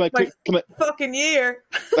 Well, actually, can I fucking year.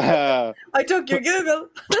 I took your Google.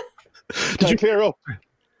 Can I clear up?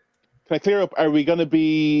 Are we going to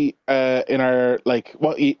be in our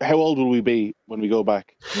how old will we be when we go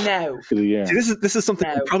back? No. To the year? See, this is something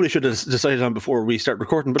we probably should have decided on before we start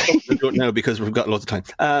recording, but we'll do it now because we've got loads of time.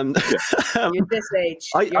 You're this age.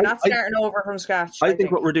 You're not starting over from scratch. I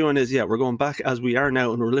think what we're doing is, we're going back as we are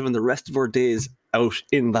now, and we're living the rest of our days out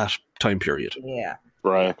in that time period. Yeah.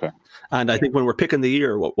 Right. Okay. And I think when we're picking the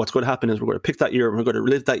year, what's going to happen is we're going to pick that year and we're going to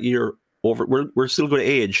live that year over. We're still going to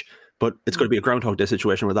age, but it's going to be a Groundhog Day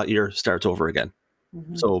situation where that year starts over again.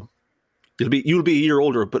 Mm-hmm. So you'll be a year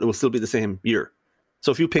older, but it will still be the same year.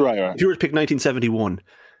 So if you pick, if you were to pick 1971,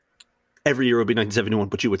 every year would be 1971,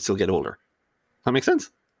 but you would still get older. That makes sense?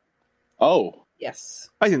 Oh. Yes.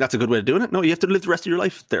 I think that's a good way of doing it. No, you have to live the rest of your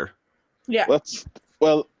life there. Yeah. Right.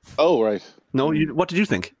 No, what did you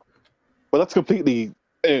think? Well, that's completely...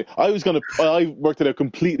 I worked it out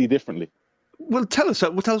completely differently. Well, tell us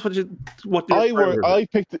what I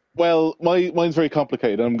picked. Well, mine's very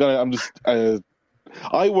complicated.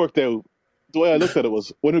 I worked out the way I looked at it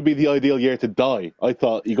was when would be the ideal year to die. I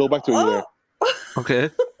thought you go back to a year.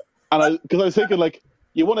 Okay. And because I was thinking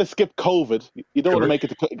you want to skip COVID. You don't want to make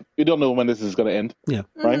it. You don't know when this is going to end. Yeah.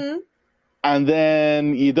 Right. Mm-hmm. And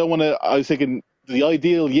then you don't want to. I was thinking the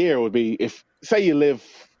ideal year would be if say you live.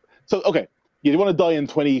 So okay, you want to die in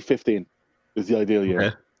 2015 is the ideal year.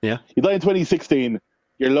 Okay. Yeah. You die in 2016,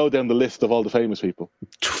 you're low down the list of all the famous people.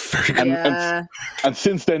 Very good. And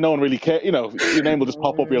since then, no one really cares. Your name will just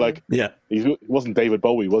pop up. You're like, he wasn't David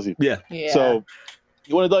Bowie, was he? Yeah. So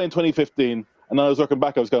you want to die in 2015. And I was looking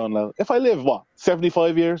back, I was going, well, if I live,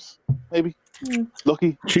 75 years, maybe?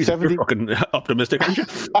 Lucky? Jeez, 70? You're fucking optimistic, aren't you?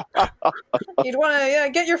 You'd want to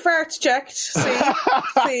get your farts checked. See.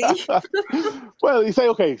 Well, you say,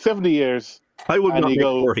 okay, 70 years. I would not make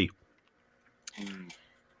 40.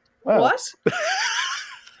 Wow. What?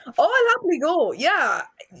 Oh, I'll happily go. Yeah,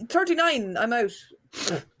 39. I'm out.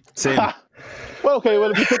 Same. Well, okay.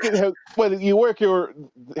 Well, if you think you work your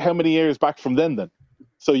how many years back from then?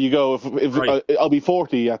 So you go if Right. I'll be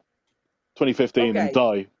 40 at 2015 and Okay.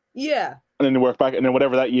 die, Yeah. and then you work back, and then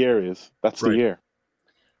whatever that year is, that's the Right. year.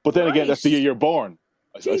 But then again, Right. that's the year you're born.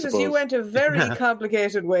 I Jesus, suppose. you went a very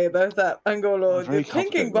complicated way about that, Angolo. Very The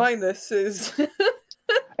thinking complicated. behind this is...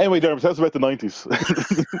 Anyway, Dermot, tell us about the 90s.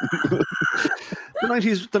 The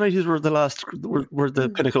 90s were the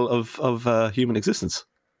pinnacle of human existence.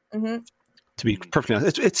 Mhm. To be perfectly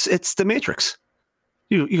honest, it's the Matrix.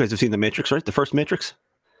 You guys have seen the Matrix, right? The first Matrix.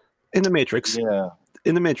 In the Matrix,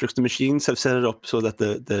 the machines have set it up so that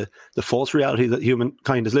the false reality that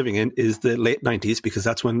humankind is living in is the late 90s, because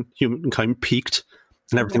that's when humankind peaked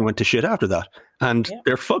and everything went to shit after that. And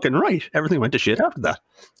they're fucking right. Everything went to shit after that.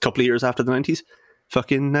 A couple of years after the 90s,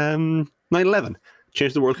 fucking 9/11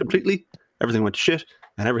 changed the world completely. Everything went to shit,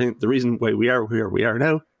 and everything. The reason why we are where we are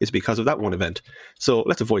now is because of that one event. So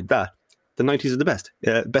let's avoid that. The 90s are the best.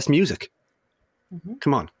 Best music.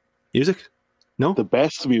 Come on, music. No, The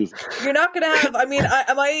best music. You're not going to have... I mean,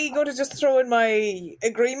 am I going to just throw in my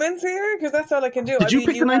agreements here? Because that's all I can do. Did you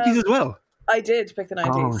pick the 90s as well? I did pick the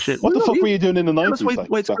 90s. Oh shit! What the fuck were you doing in the That's 90s?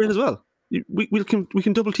 widescreen as well. We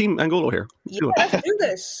can double team Angolo here. Yeah, let's do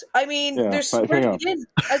this. I mean, Yeah, there's right, where hang to on. begin.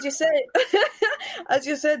 As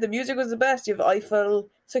you said, the music was the best. You have Eiffel,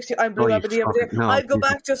 60. I'm Blue Oh, you Aberdeen. fucking- no, I'd go you-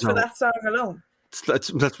 back just for no. that song alone. That's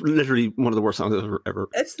literally one of the worst songs I've ever.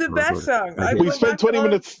 It's the ever best recorded. song. I'd We go spent back 20 all-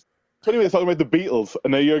 minutes talking about the Beatles,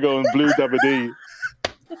 and now you're going Blue Dabba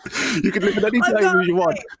You can live at any I'm time not you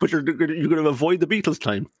want, right. but you're going to avoid the Beatles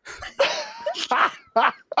time.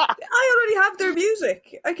 I already have their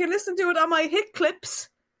music. I can listen to it on my hit clips.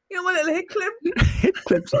 You know my little hit clip? Hit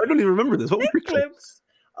clips. I don't even remember this. What was Hit clips.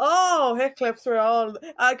 Oh, hit clips were all...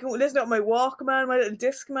 I can listen to it on my Walkman, my little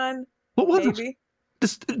Discman. What was it? Maybe.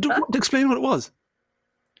 Explain what it was.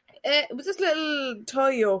 It was this little toy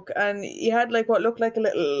yoke, and you had like what looked like a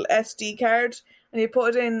little SD card, and you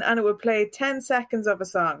put it in, and it would play 10 seconds of a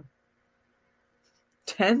song.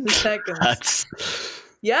 10 seconds. That's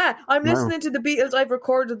Yeah, I'm Wow. listening to the Beatles. I've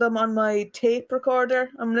recorded them on my tape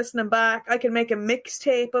recorder. I'm listening back. I can make a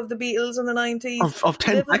mixtape of the Beatles in the 90s. of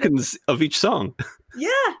 10 seconds of each song. Yeah.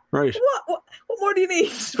 Right. What more do you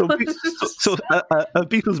need? So a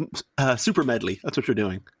Beatles super medley. That's what you're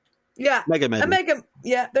doing. Yeah. Mega medley.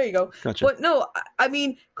 Yeah, there you go. Gotcha. But no, I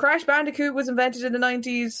mean, Crash Bandicoot was invented in the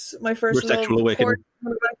 90s. My first Your sexual love. awakening.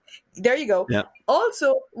 There you go. Yeah.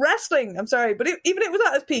 Also, wrestling. I'm sorry, but even it was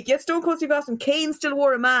at its peak. Yet Stone Cold Steve Austin, Kane still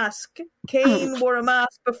wore a mask. Kane wore a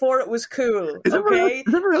mask before it was cool. Is Okay.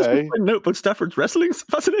 everyone else Okay. finding out about Stafford's wrestling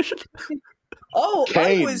fascination? Oh,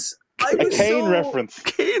 Kane. I was A Kane so... reference.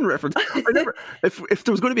 Kane reference. I never, if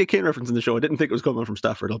there was going to be a Kane reference in the show, I didn't think it was coming from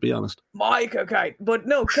Stafford, I'll be honest. Mike, okay. But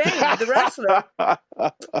no, Kane, the wrestler.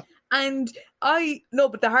 And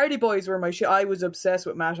but the Hardy Boys were my shit. I was obsessed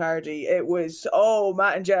with Matt Hardy. It was,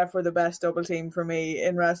 Matt and Jeff were the best double team for me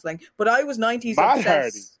in wrestling. But I was 90s Matt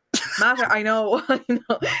obsessed. I know.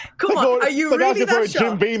 Come on, Going- are you it's like really asking for that a Jim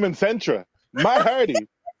shocked? Beam and Centra. Matt Hardy.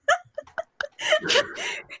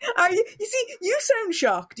 Are you? You see, you sound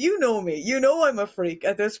shocked. You know me. You know I'm a freak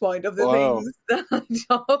at this point of the Wow. things that I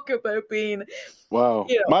talk about being. Wow.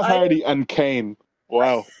 You know, Matt Hardy and Kane.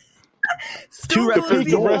 Wow. Two Stone Cold wrestlers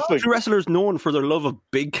Steve don't wrestle. Two wrestlers known for their love of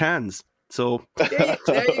big cans. So There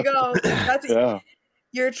you go. That's it. Yeah.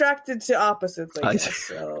 You're attracted to opposites, I I guess.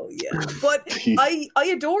 So yeah, but I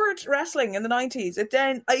adored wrestling in the 90s.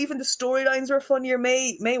 Even the storylines were funnier.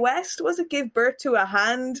 Mae West, was it, gave birth to a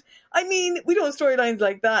hand? I mean, we don't have storylines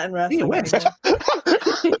like that in wrestling. Mae West?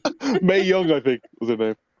 anymore. May Young, I think, was her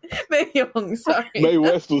name. Mae Young, sorry. Mae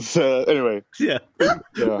West was, anyway. yeah, Yeah.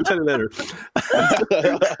 I'll tell you later.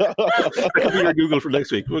 That could be your Google for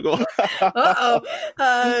next week. We'll go.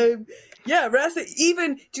 Yeah, wrestling.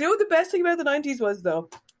 Even, do you know what the best thing about the 90s was, though?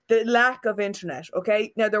 The lack of internet.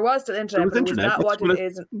 Okay, now there was still internet, but it was not what it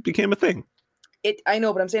is. Became a thing. I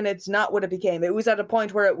know, but I'm saying it's not what it became. It was at a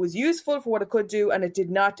point where it was useful for what it could do, and it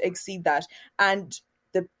did not exceed that. And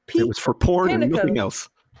the peak It was for porn and pinnacle, nothing else.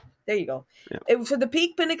 There you go. Yeah. It was for the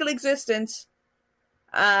peak pinnacle existence.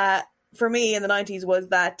 For me in the 90s was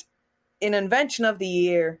that in invention of the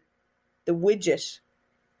year, the widget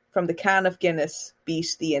from the can of Guinness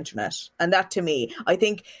beat the internet, and that to me, I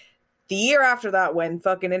think. The year after that, when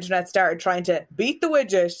fucking internet started trying to beat the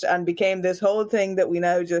widget and became this whole thing that we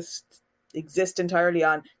now just exist entirely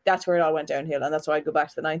on, that's where it all went downhill. And that's why I'd go back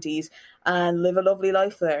to the 90s and live a lovely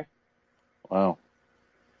life there. Wow.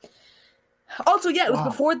 Also, yeah, it was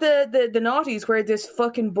before the noughties where this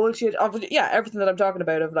fucking bullshit of everything that I'm talking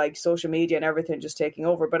about of like social media and everything just taking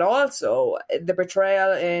over, but also the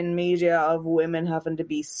portrayal in media of women having to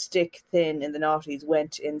be stick thin in the noughties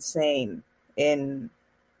went insane in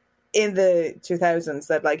the 2000s.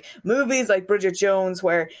 That like movies like Bridget Jones,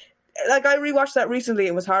 where like I rewatched that recently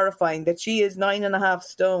and was horrifying that she is 9.5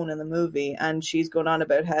 stone in the movie, and she's going on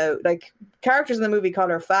about how like characters in the movie call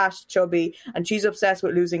her fat, chubby, and she's obsessed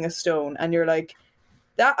with losing a stone. And you're like,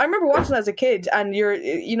 that I remember watching as a kid, and you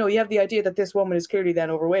have the idea that this woman is clearly then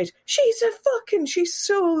overweight. She's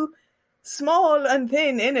so small and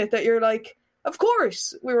thin in it that you're like, of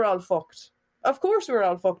course we were all fucked. Of course we were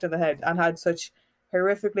all fucked in the head and had such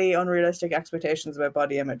horrifically unrealistic expectations about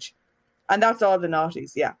body image. And that's all the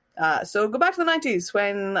noughties, yeah. So go back to the 90s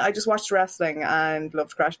when I just watched wrestling and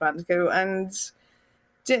loved Crash Bandicoot and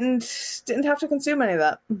didn't have to consume any of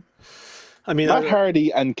that. I mean, Matt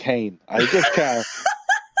Hardy and Kane. I just can't.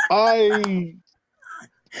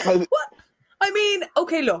 What? I mean,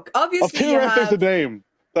 okay, look, obviously of two wrestlers a name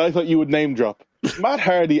that I thought you would name drop. Matt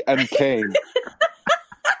Hardy and Kane.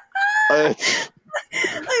 I'm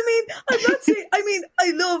not saying. I mean,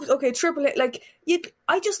 I loved Triple H. Like,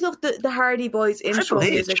 I just loved the Hardy Boys intro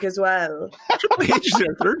music as well. Triple H is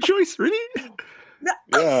their third choice, really?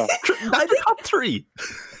 Yeah, I think top three.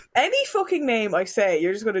 Any fucking name I say,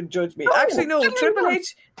 you're just going to judge me. Actually, no. Triple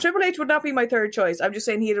H would not be my third choice. I'm just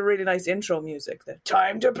saying he had a really nice intro music. The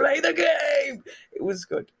time to play the game. It was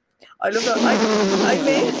good. I love that.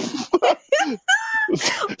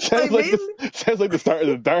 Sounds like the start of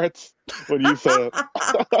the darts when you say it.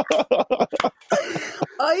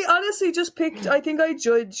 I honestly just picked. I think I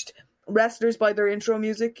judged wrestlers by their intro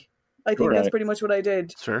music. I think that's pretty much what I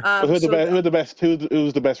did. Sure. Who's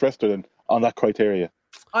the best wrestler then on that criteria?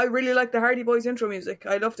 I really liked the Hardy Boys intro music.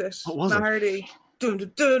 I loved it. What was Matt it? Hardy.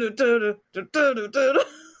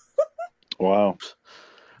 Wow.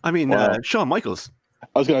 I mean, Shawn Michaels.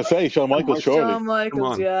 I was going to say Shawn Michaels, surely. Shawn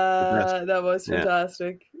Michaels, yeah, that was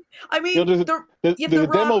fantastic. I mean, there's a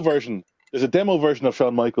demo version. There's a demo version of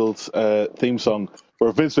Shawn Michaels' theme song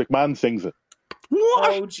where Vince McMahon sings it.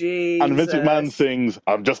 What? Oh, jeez. And Vince McMahon sings,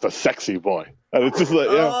 "I'm just a sexy boy," and it's just like,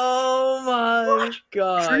 oh my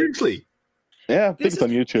god, seriously. Yeah, I think it's on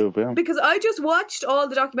YouTube. Yeah, because I just watched all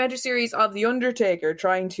the documentary series of The Undertaker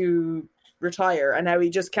trying to retire, and now he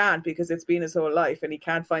just can't because it's been his whole life and he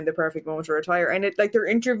can't find the perfect moment to retire. And it like they're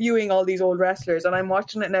interviewing all these old wrestlers, and I'm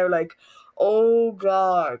watching it now like, oh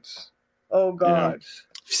god. Yeah. Have you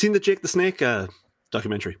seen the Jake the Snake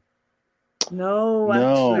documentary? No,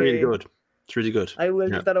 actually. Really good. It's really good. I will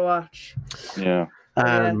give that a watch. Yeah.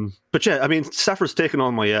 But yeah, I mean, Stafford's taken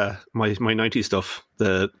all my my 90s stuff,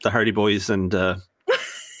 the Hardy Boys and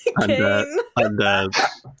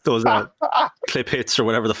those clip hits or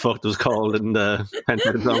whatever the fuck it was called, and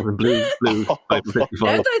Pentagon Songs and Blue. Now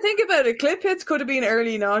that I think about it, clip hits could have been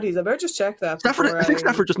early noughties. I better just check that. I think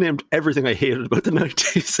Stafford just named everything I hated about the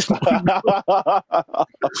 90s.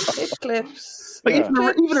 Hit clips. Like even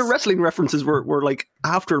the wrestling references were like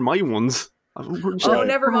after my ones.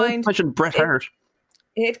 Never mind. Mentioned Bret Hart.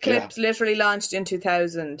 Hit clips literally launched in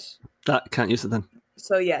 2000. That can't use it then.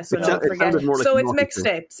 So don't forget. So it's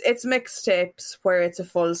mixtapes. It's mixtapes where it's a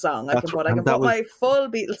full song. I can put my full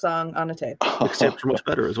Beatles song on a tape. Mixtapes are much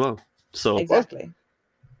better as well. So exactly.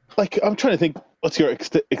 Like I'm trying to think, what's your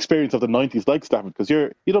experience of the 90s like, Stafford? Because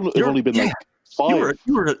you've only been like 5.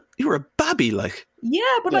 You were a babby, like.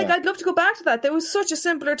 Yeah, but like I'd love to go back to that. There was such a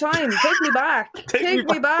simpler time. Take me back. Take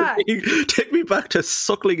me back. Take me back to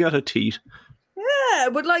suckling at a teat. Yeah,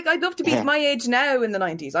 but like I'd love to be my age now in the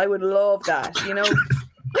 90s. I would love that, you know.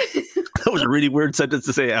 That was a really weird sentence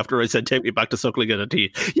to say after I said take me back to suckling at a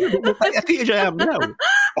teat. Yeah, at the age I am now.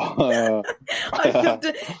 I'd love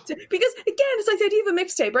to, because again, it's like the idea of a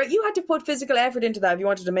mixtape, right? You had to put physical effort into that if you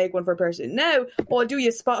wanted to make one for a person. Now, I'll do you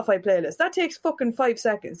a Spotify playlist. That takes fucking 5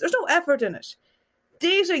 seconds. There's no effort in it.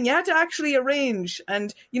 Dating, you had to actually arrange,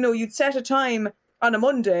 and you'd set a time on a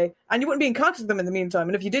Monday, and you wouldn't be in contact with them in the meantime.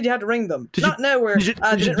 And if you did, you had to ring them. Now where did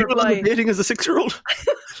you do reply. Dating as a 6-year-old?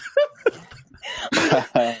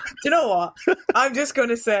 Do you know what? I'm just going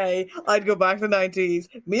to say I'd go back to the 90s.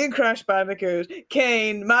 Me and Crash Bandicoot,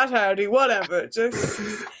 Kane, Matt Hardy, whatever. Just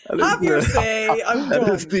have your say. I'm done.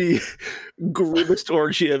 That is the grimmest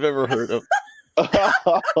orgy I've ever heard of.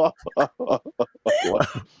 Wow.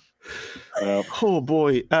 Oh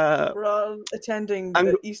boy. We're all attending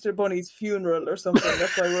the Easter Bunny's funeral or something.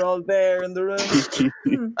 That's why we're all there in the room.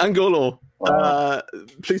 Angolo,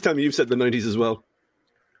 please tell me you've said the 90s as well.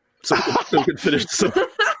 So we can finish this up.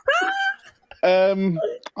 I'm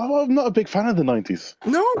not a big fan of the 90s.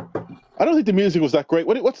 No? I don't think the music was that great.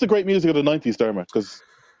 What's the great music of the 90s, Dermot? Because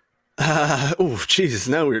oh Jesus!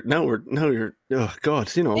 Now you're. Oh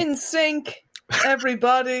God! You know. In sync,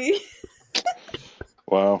 everybody.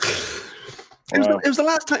 wow. It was the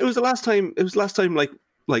last time. It was the last time.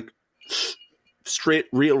 Like straight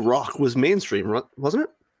real rock was mainstream, wasn't it?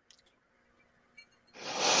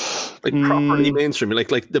 Like properly mainstream,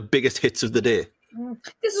 like the biggest hits of the day.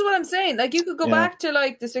 This is what I'm saying. Like, you could go back to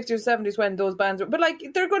like the 60s or 70s when those bands were, but like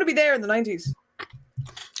they're going to be there in the 90s.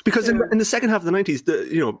 Because in the second half of the 90s,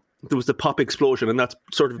 there was the pop explosion, and that's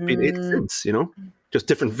sort of been it since. Just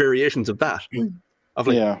different variations of that, of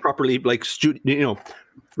like properly like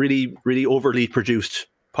really really overly produced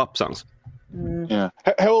pop songs. Yeah.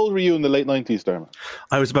 How old were you in the late 90s, Dermot?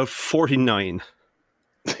 I was about 49.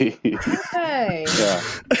 Okay. Yeah.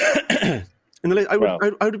 I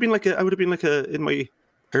would have been like in my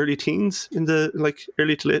early teens, in the like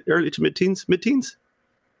early to mid teens.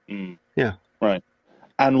 Yeah. Right.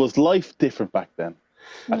 And was life different back then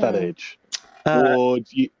at that age?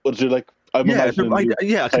 Would you like? I'm imagining I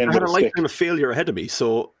had a lifetime of failure ahead of me,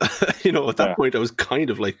 so at that point I was kind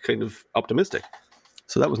of optimistic.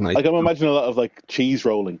 So that was nice. Like, I'm imagining a lot of like cheese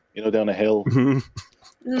rolling, down a hill for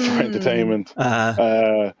entertainment.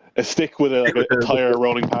 A stick with a tire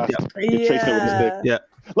rolling past. You're chasing it with a stick. Yeah.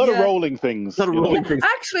 A lot of rolling things.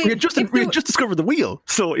 Actually, we had just discovered the wheel.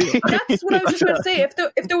 So that's what I was just going to say. If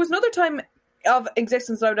there was another time of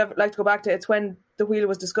existence that I would have liked to go back to, it's when the wheel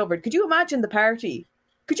was discovered. Could you imagine the party?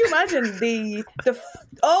 Could you imagine the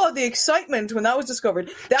excitement when that was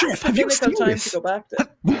discovered? That's the pinnacle time to go back to.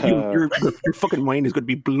 Your fucking mind is going to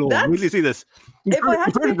be blown. Will you see this? If I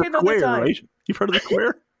had to pick another time, right? You've heard of the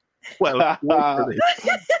queer? Well,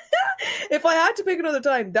 if I had to pick another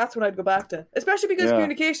time, that's when I'd go back to. Especially because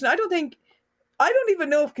communication. I don't even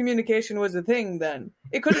know if communication was a thing then.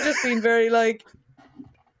 It could have just been very like,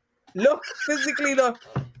 physically look.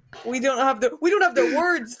 We don't have the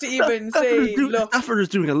words to even say. Look, Stafford is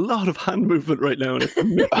doing a lot of hand movement right now. And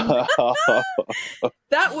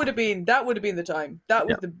that would have been the time. That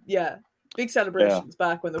was big celebrations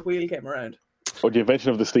back when the wheel came around. Or the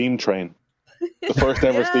invention of the steam train, the first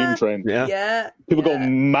ever steam train. People go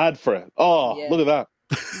mad for it. Look at that.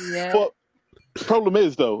 Yeah. But the problem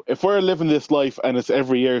is, though, if we're living this life and it's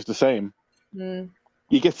every year is the same,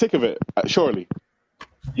 you get sick of it. Surely.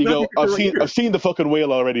 You go, I've seen the fucking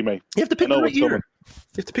wheel already, mate. You have to pick the right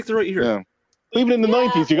year. Yeah. Even in the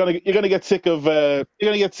 90s, you're gonna get sick of the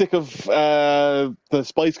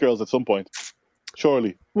Spice Girls at some point.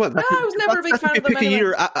 Surely. Well, I was never a big fan of them. Pick a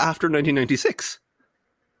year after 1996.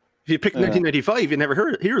 If you pick 1995, you never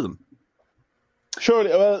hear them.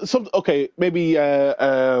 Surely. Maybe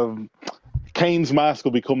Kane's Mask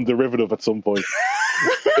will become derivative at some point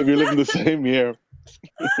if you live in the same year.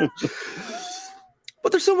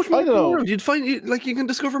 But there's so much more in the world. You'd find you can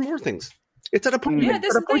discover more things. It's at a point. In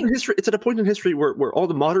history. It's at a point in history where all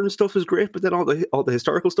the modern stuff is great, but then all the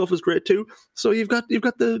historical stuff is great too. So you've got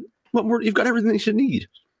everything that you need.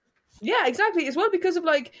 Yeah, exactly. As well, because of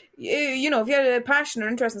if you had a passion or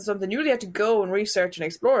interest in something, you really had to go and research and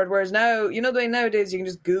explore it. Whereas now, nowadays you can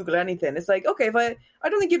just Google anything. It's like, okay, I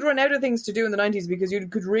don't think you'd run out of things to do in the 90s because you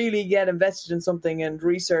could really get invested in something and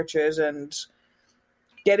research it and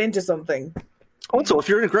get into something. Also, if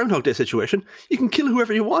you're in a Groundhog Day situation, you can kill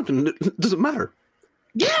whoever you want and it doesn't matter.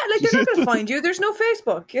 Yeah, they're not going to find you. There's no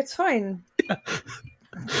Facebook. It's fine. Yeah.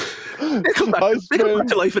 They come back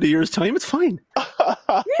to life in a year's time. It's fine.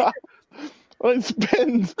 I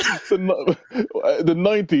spend the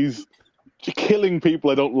 90s killing people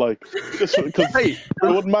I don't like just because it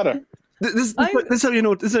wouldn't matter. This is how you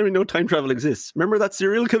know. This is how you know time travel exists. Remember that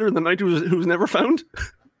serial killer in the 90s who was never found?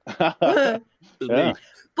 Yeah.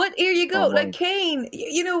 But here you go, like Kane.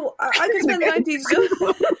 I could spend the 90s.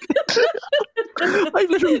 I've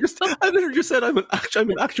literally just said I'm an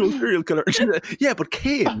actual serial killer. Yeah, but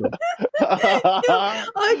Kane.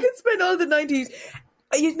 I could spend all the 90s.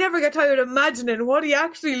 You'd never get tired of imagining what he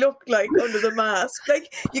actually looked like under the mask.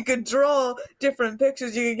 Like, you could draw different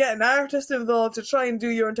pictures. You could get an artist involved to try and do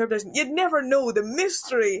your interpretation. You'd never know. The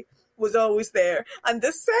mystery was always there. And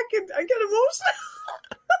the second, I get emotional.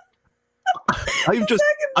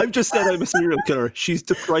 I've just said I'm a serial killer. She's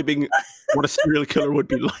describing what a serial killer would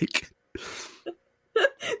be like.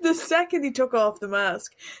 The second he took off the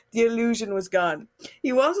mask, the illusion was gone.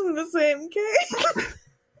 He wasn't the same Kane.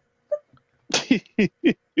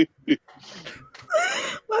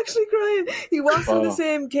 I'm actually crying. He wasn't the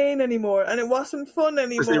same Kane anymore, and it wasn't fun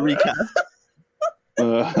anymore. They recast.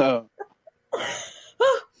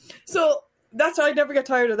 So that's why I'd never get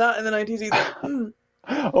tired of that in the 90s either.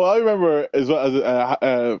 Well, I remember as well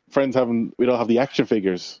as friends we'd all have the action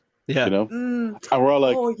figures Yeah. You know? And we're all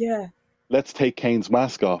like, oh yeah. let's take Kane's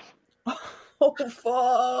mask off. Oh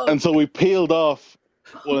fuck. And so we peeled off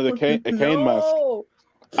one of the Kane masks.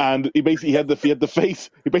 And he basically had the face.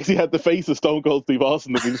 He basically had the face of Stone Cold Steve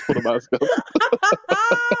Austin that we just put a mask on.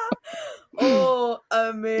 Oh,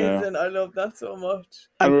 amazing! I love that so much.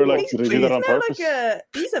 And we were like, did they do that on purpose?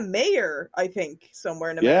 He's a mayor, I think,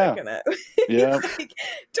 somewhere in America now. Yeah, he's like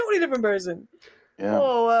totally different person. Yeah.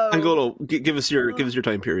 Oh wow. Angolo, give us your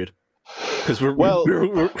time period, because it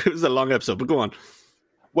was a long episode. But go on.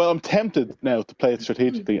 Well, I'm tempted now to play it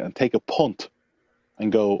strategically and take a punt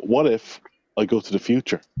and go, what if I go to the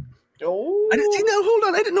future? Oh. Hold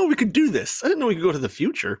on. I didn't know we could do this. I didn't know we could go to the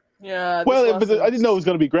future. Yeah. Well, but I didn't know it was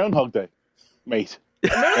going to be Groundhog Day, mate.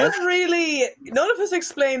 None of us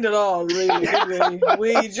explained it all, really, did we?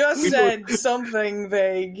 We just said something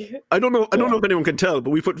vague. I don't know if anyone can tell,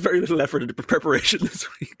 but we put very little effort into preparation this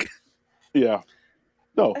week. Yeah.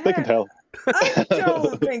 No, they can tell. I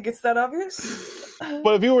don't think it's that obvious.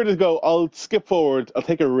 But if you were to go, I'll skip forward, I'll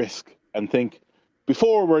take a risk and think,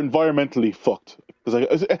 before we're environmentally fucked.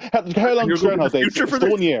 Because how long is Groundhog Day? It's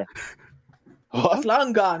 1 year. What? It's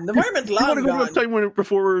long gone. The environment's long you gone. Go to a time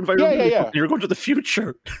before we're environmentally Yeah. fucked. You're going to the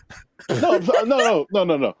future. No.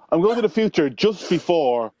 I'm going to the future just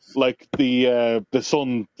before, like, the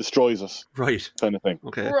sun destroys us. Right. Kind of thing.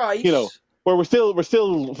 Okay. Right. You know, where we're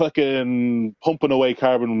still fucking pumping away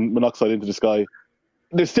carbon monoxide into the sky.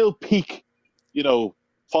 There's still peak,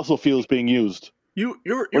 fossil fuels being used.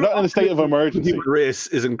 We're not in a state of emergency. The human race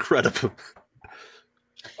is incredible.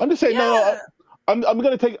 I'm just saying, I'm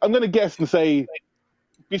going to guess and say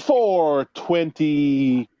before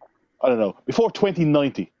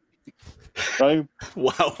 2090, right?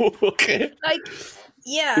 Wow. Okay. Like,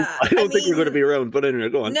 yeah. I don't think we're going to be around, but anyway,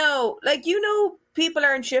 go on. No, people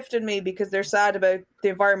aren't shifting me because they're sad about the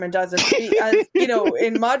environment as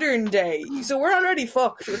in modern day. So we're already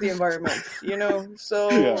fucked with the environment,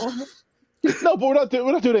 So. Yeah. No, but we're not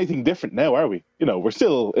doing anything different now, are we? We're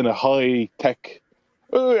still in a high tech.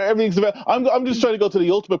 Everything's about. I'm just trying to go to the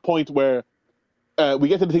ultimate point where we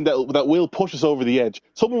get to the thing that will push us over the edge.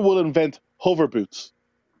 Someone will invent hover boots.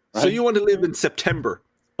 Right? So you want to live in September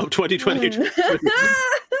of 2020?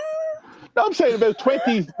 No, I'm saying about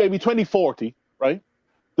 2040, right?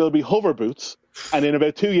 There'll be hover boots, and in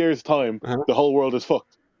about 2 years' time, the whole world is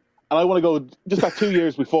fucked. And I want to go just that 2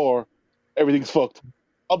 years before everything's fucked.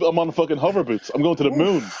 I'm on fucking hover boots. I'm going to the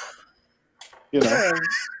moon. You're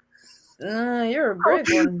a brave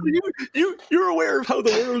one. You're aware of how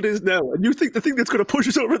the world is now, and you think the thing that's going to push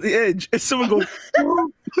us over the edge is someone going, "Oh,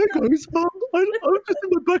 hi guys, I'm just in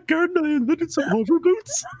my back garden. I invented some hover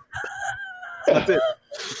boots." That's it.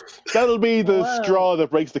 That'll be the straw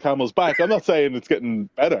that breaks the camel's back. I'm not saying it's getting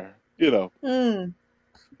better. It'll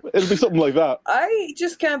be something like that. I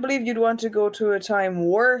just can't believe you'd want to go to a time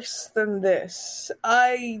worse than this.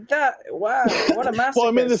 Wow, what a masochist. Well,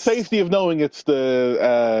 I'm in the safety of knowing it's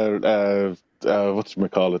the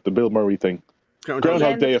whatchamacallit, the Bill Murray thing.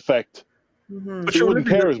 Groundhog Day effect. Mm-hmm. But you wouldn't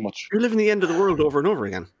care as much. You're living the end of the world over and over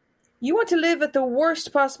again. You want to live at the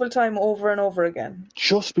worst possible time over and over again.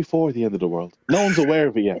 Just before the end of the world. No one's aware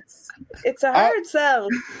of it yet. It's a hard sell.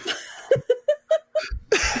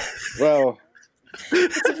 Well...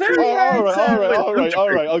 It's a very hard sell. All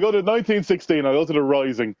right. I'll go to 1916. I'll go to the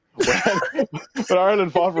Rising. When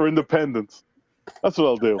Ireland fought for independence. That's what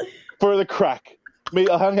I'll do. For the crack.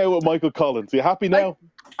 I'll hang out with Michael Collins. Are you happy now?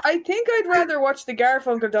 I think I'd rather watch the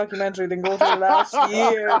Garfunkel documentary than go to the last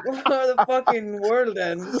year before the fucking world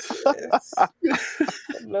ends.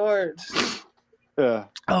 Lord. Yeah.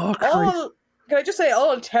 Oh, Christ. Can I just say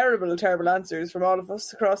all terrible, terrible answers from all of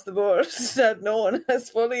us across the board that no one has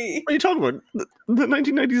fully... What are you talking about? The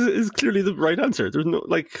 1990s is clearly the right answer. There's no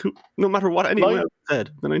matter what anyone else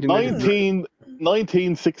said, the 1990s.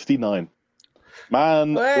 1969.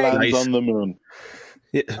 Man lands on the moon.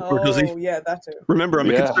 Yeah, or does he? Yeah, that too. Remember, I'm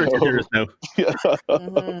a conspiracy theorist now.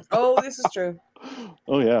 Mm-hmm. Oh, this is true.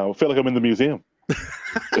 Oh, yeah. I feel like I'm in the museum.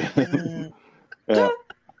 Yeah.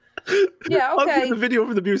 Yeah, okay. The video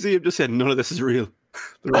from the museum just said none of this is real.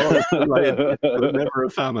 They're all lying. There's never a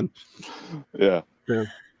famine. Yeah.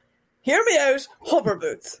 Hear me out, hover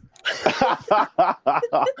boots.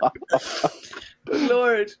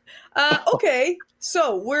 Lord. Okay,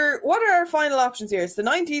 so what are our final options here? It's the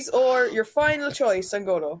 90s or your final choice,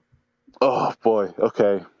 Angolo? Oh boy.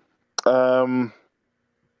 Okay.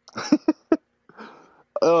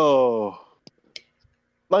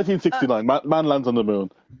 1969. Man lands on the moon.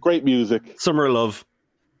 Great music. Summer of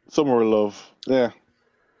Love. Yeah.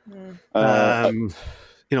 I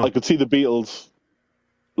could see the Beatles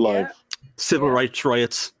live. Civil rights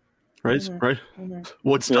riots. right? Right.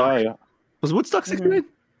 Woodstock. Yeah. Was Woodstock 69?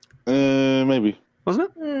 Maybe. Wasn't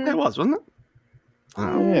it? Yeah, it was, wasn't it?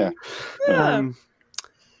 Yeah.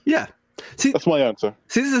 Yeah. See, That's my answer.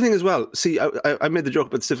 this is the thing as well. See, I made the joke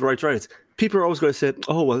about the civil rights riots. People are always going to say,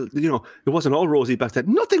 "Oh, well, it wasn't all rosy back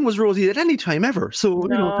then." Nothing was rosy at any time ever. So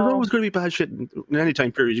there's always going to be bad shit in any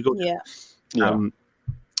time period you go. Yeah.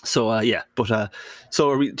 So are we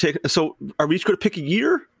each going to pick a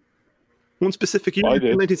year? One specific year, I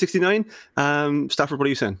did. 1969. Stafford, what are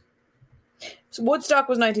you saying? So Woodstock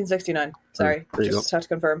was 1969. Sorry, there you just had to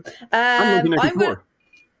confirm. I'm I'm 1994.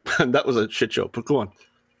 And that was a shit show, but go on.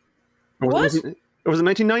 Was it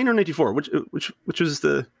 99 or 94? Which was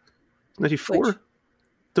the 94?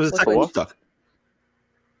 There was a second Woodstock.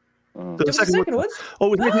 There was a second Woodstock?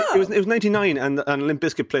 Oh, it was 99, and Limp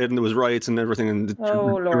Bizkit played, and there was riots and everything, and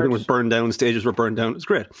everything was burned down. Stages were burned down. It was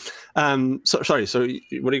great. So what do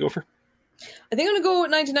you go for? I think I'm going to go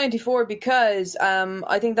with 1994 because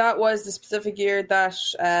I think that was the specific year that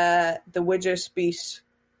the widget beat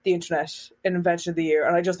the internet in invention of the year,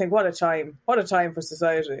 and I just think what a time for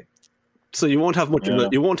society. So you won't have much of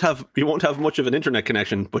it. You won't have much of an internet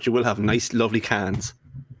connection, but you will have nice, lovely cans.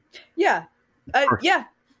 Yeah, yeah,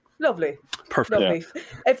 lovely, perfect. Lovely. Yeah.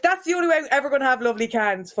 If that's the only way I'm ever going to have lovely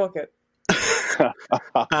cans, fuck it.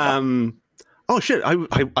 Oh shit!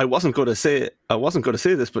 I wasn't going to say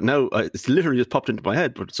this, but now it's literally just popped into my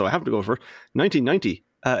head. But so I have to go for 1990,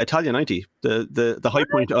 Italia 90, the high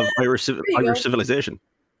point of Irish civilization.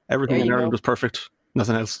 Everything in Ireland was perfect.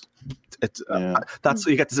 Nothing else. That's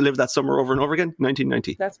you get to live that summer over and over again.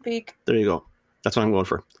 1990. That's peak. There you go. That's what I'm going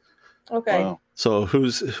for. Okay. Wow. So who?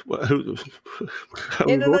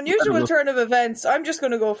 In an unusual turn of events, I'm just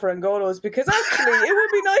going to go for Angolos because actually it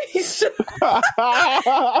would be nice. It'd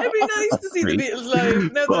be nice to see the Beatles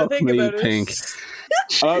live. Now that I think about Pink. it.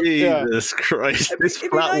 Jesus Christ! This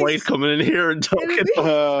flat white coming in here and talking. It'd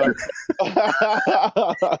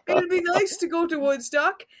be nice to go to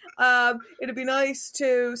Woodstock. It'd be nice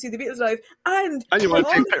to see the Beatles live, and you want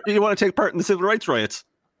to take part in the civil rights riots.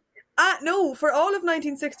 No, for all of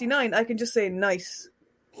 1969, I can just say nice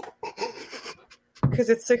because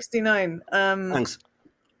it's 69. Thanks.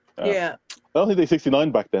 Yeah. I don't think they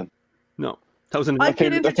 69 back then. No, that was in. That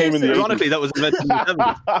came in the ironically, that was invented in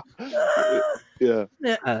the 70s. Yeah.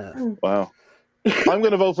 Wow. I'm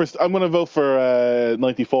going to vote for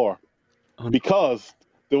 94 because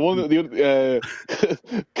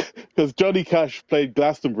because Johnny Cash played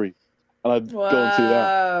Glastonbury, and I'd go and see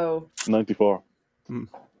that. 94.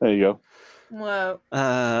 There you go. Wow.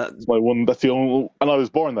 That's my one. That's the only. And I was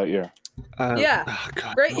born that year. Yeah. Oh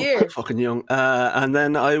God, great year. Fucking young. And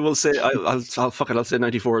then I will say I'll say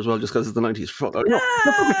 94 as well, just because it's the 90s.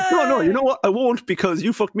 No. You know what? I won't because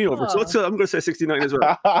you fucked me over. So I'm going to say 69 as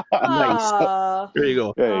well. Nice. There you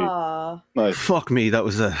go. Hey. Nice. Fuck me. That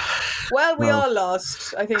was a. Well, we all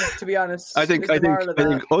lost. I think, to be honest. I think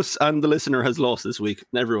us and the listener has lost this week.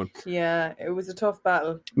 Everyone. Yeah, it was a tough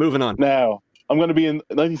battle. Moving on. Now I'm going to be in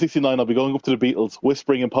 1969. I'll be going up to the Beatles,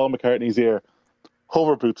 whispering in Paul McCartney's ear,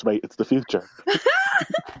 "Hover boots, mate. It's the future."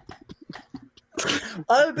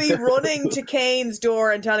 I'll be running to Kane's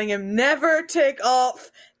door and telling him, "Never take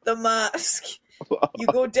off the mask. You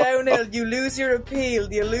go downhill, you lose your appeal.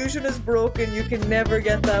 The illusion is broken. You can never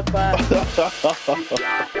get that back."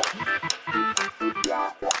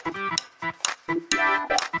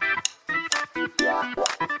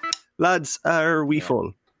 Lads, are we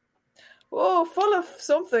full? Oh, full of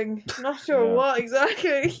something. Not sure what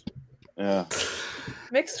exactly. Yeah.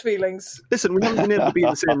 Mixed feelings. Listen, we haven't been able to be in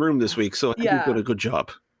the same room this week, so I think we did a good job.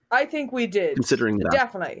 I think we did. Considering that.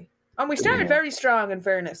 Definitely. And we started very strong, in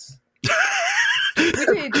fairness.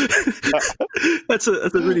 We did. That's a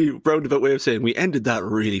really roundabout way of saying we ended that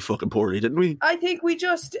really fucking poorly, didn't we? I think we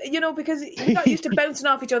just, because we got used to bouncing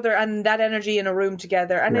off each other and that energy in a room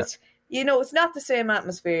together. And it's, it's not the same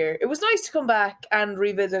atmosphere. It was nice to come back and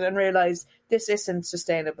revisit and realise this isn't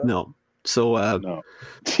sustainable. No. So, No.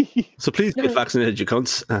 so please get vaccinated, you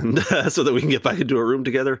cunts, and so that we can get back into a room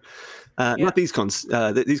together. Not these cunts.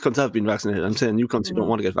 These cunts have been vaccinated. I'm saying you cunts who don't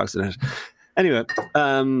want to get vaccinated. Anyway,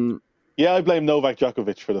 yeah, I blame Novak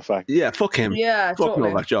Djokovic for the fact. Yeah, fuck him. Yeah, fuck totally.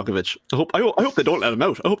 Novak Djokovic. I hope they don't let him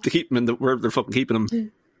out. I hope they keep him in wherever they're fucking keeping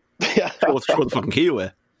him. Yeah. Throw the fucking key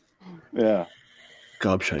away. Yeah.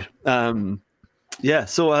 Gobshite. Yeah.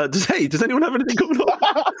 So, does anyone have anything coming up?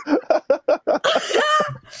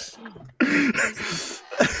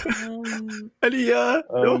 Any? No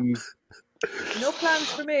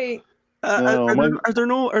plans for me. Are there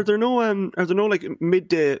no like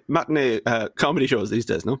midday matinee comedy shows these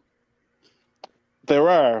days? No. There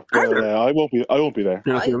are, but there? I won't be. I won't be there.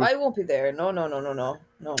 I won't be there. No.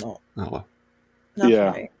 Oh well. Not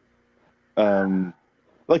Yeah. for me.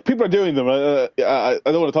 Like people are doing them. I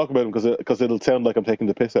don't want to talk about them because it'll sound like I'm taking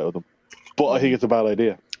the piss out of them. But I think it's a bad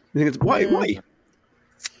idea. You think it's why?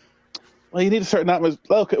 Well, you need a certain atmosphere.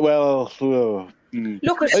 Okay, well,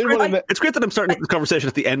 Look, It's great that I'm starting this conversation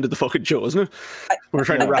at the end of the fucking show, isn't it? We're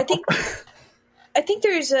trying to wrap up. I think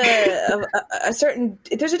there's a certain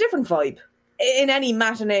there's a different vibe in any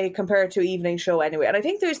matinee compared to evening show anyway. And I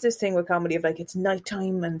think there's this thing with comedy of like it's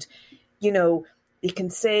nighttime and you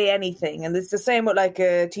can say anything, and it's the same with like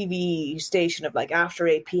a TV station of like after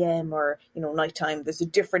 8 p.m. or nighttime. There's a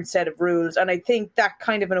different set of rules, and I think that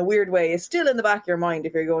kind of in a weird way is still in the back of your mind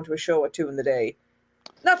if you're going to a show at 2 in the day.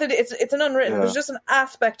 Not that it's an unwritten. There's just an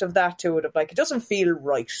aspect of that to it of like it doesn't feel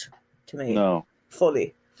right to me. No,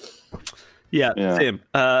 fully. Yeah, same.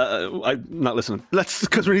 I'm not listening.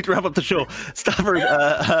 Because we need to wrap up the show. Stafford,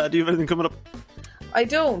 do you have anything coming up? I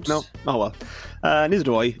don't. No. Oh well. Neither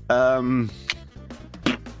do I.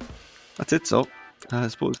 That's it. So I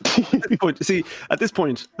suppose at this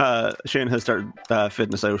point, Shane has started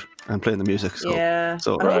fitting us out and playing the music. So, I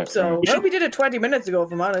hope so. I hope we did it 20 minutes ago.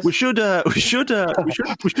 If I'm honest, we should come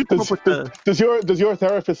up with does your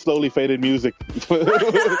therapist slowly fade in music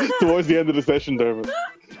towards the end of the session, Dermot?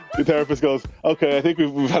 The therapist goes, "Okay, I think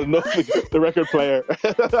we've had enough with the record player."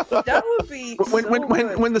 That would be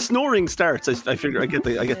when the snoring starts. I figure I get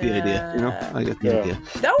the idea. I get the idea.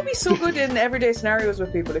 That would be so good in everyday scenarios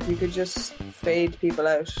with people if you could just fade people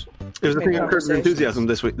out. It was a thing on Curb Your Enthusiasm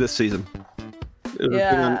this season.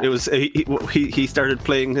 It was he started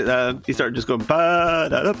playing. He started just going ba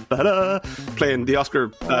da da ba da, playing the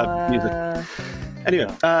Oscar music. Anyway,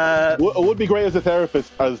 it would be great as a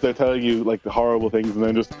therapist as they're telling you like the horrible things, and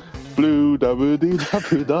then just blue dabba dee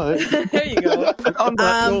dabba die. There you go. And on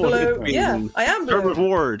that note, blue. I am blue. Dermot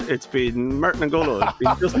Ward. It's been Martin Angolo. It's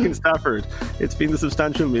been Justine Stafford. It's been The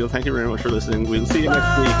Substantial Meal. Thank you very much for listening. We'll see you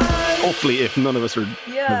next week. Hopefully, if none of us have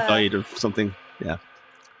died or something. Yeah.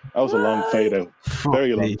 That was a long fade out.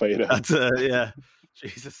 Very long fade out. That's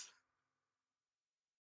Jesus.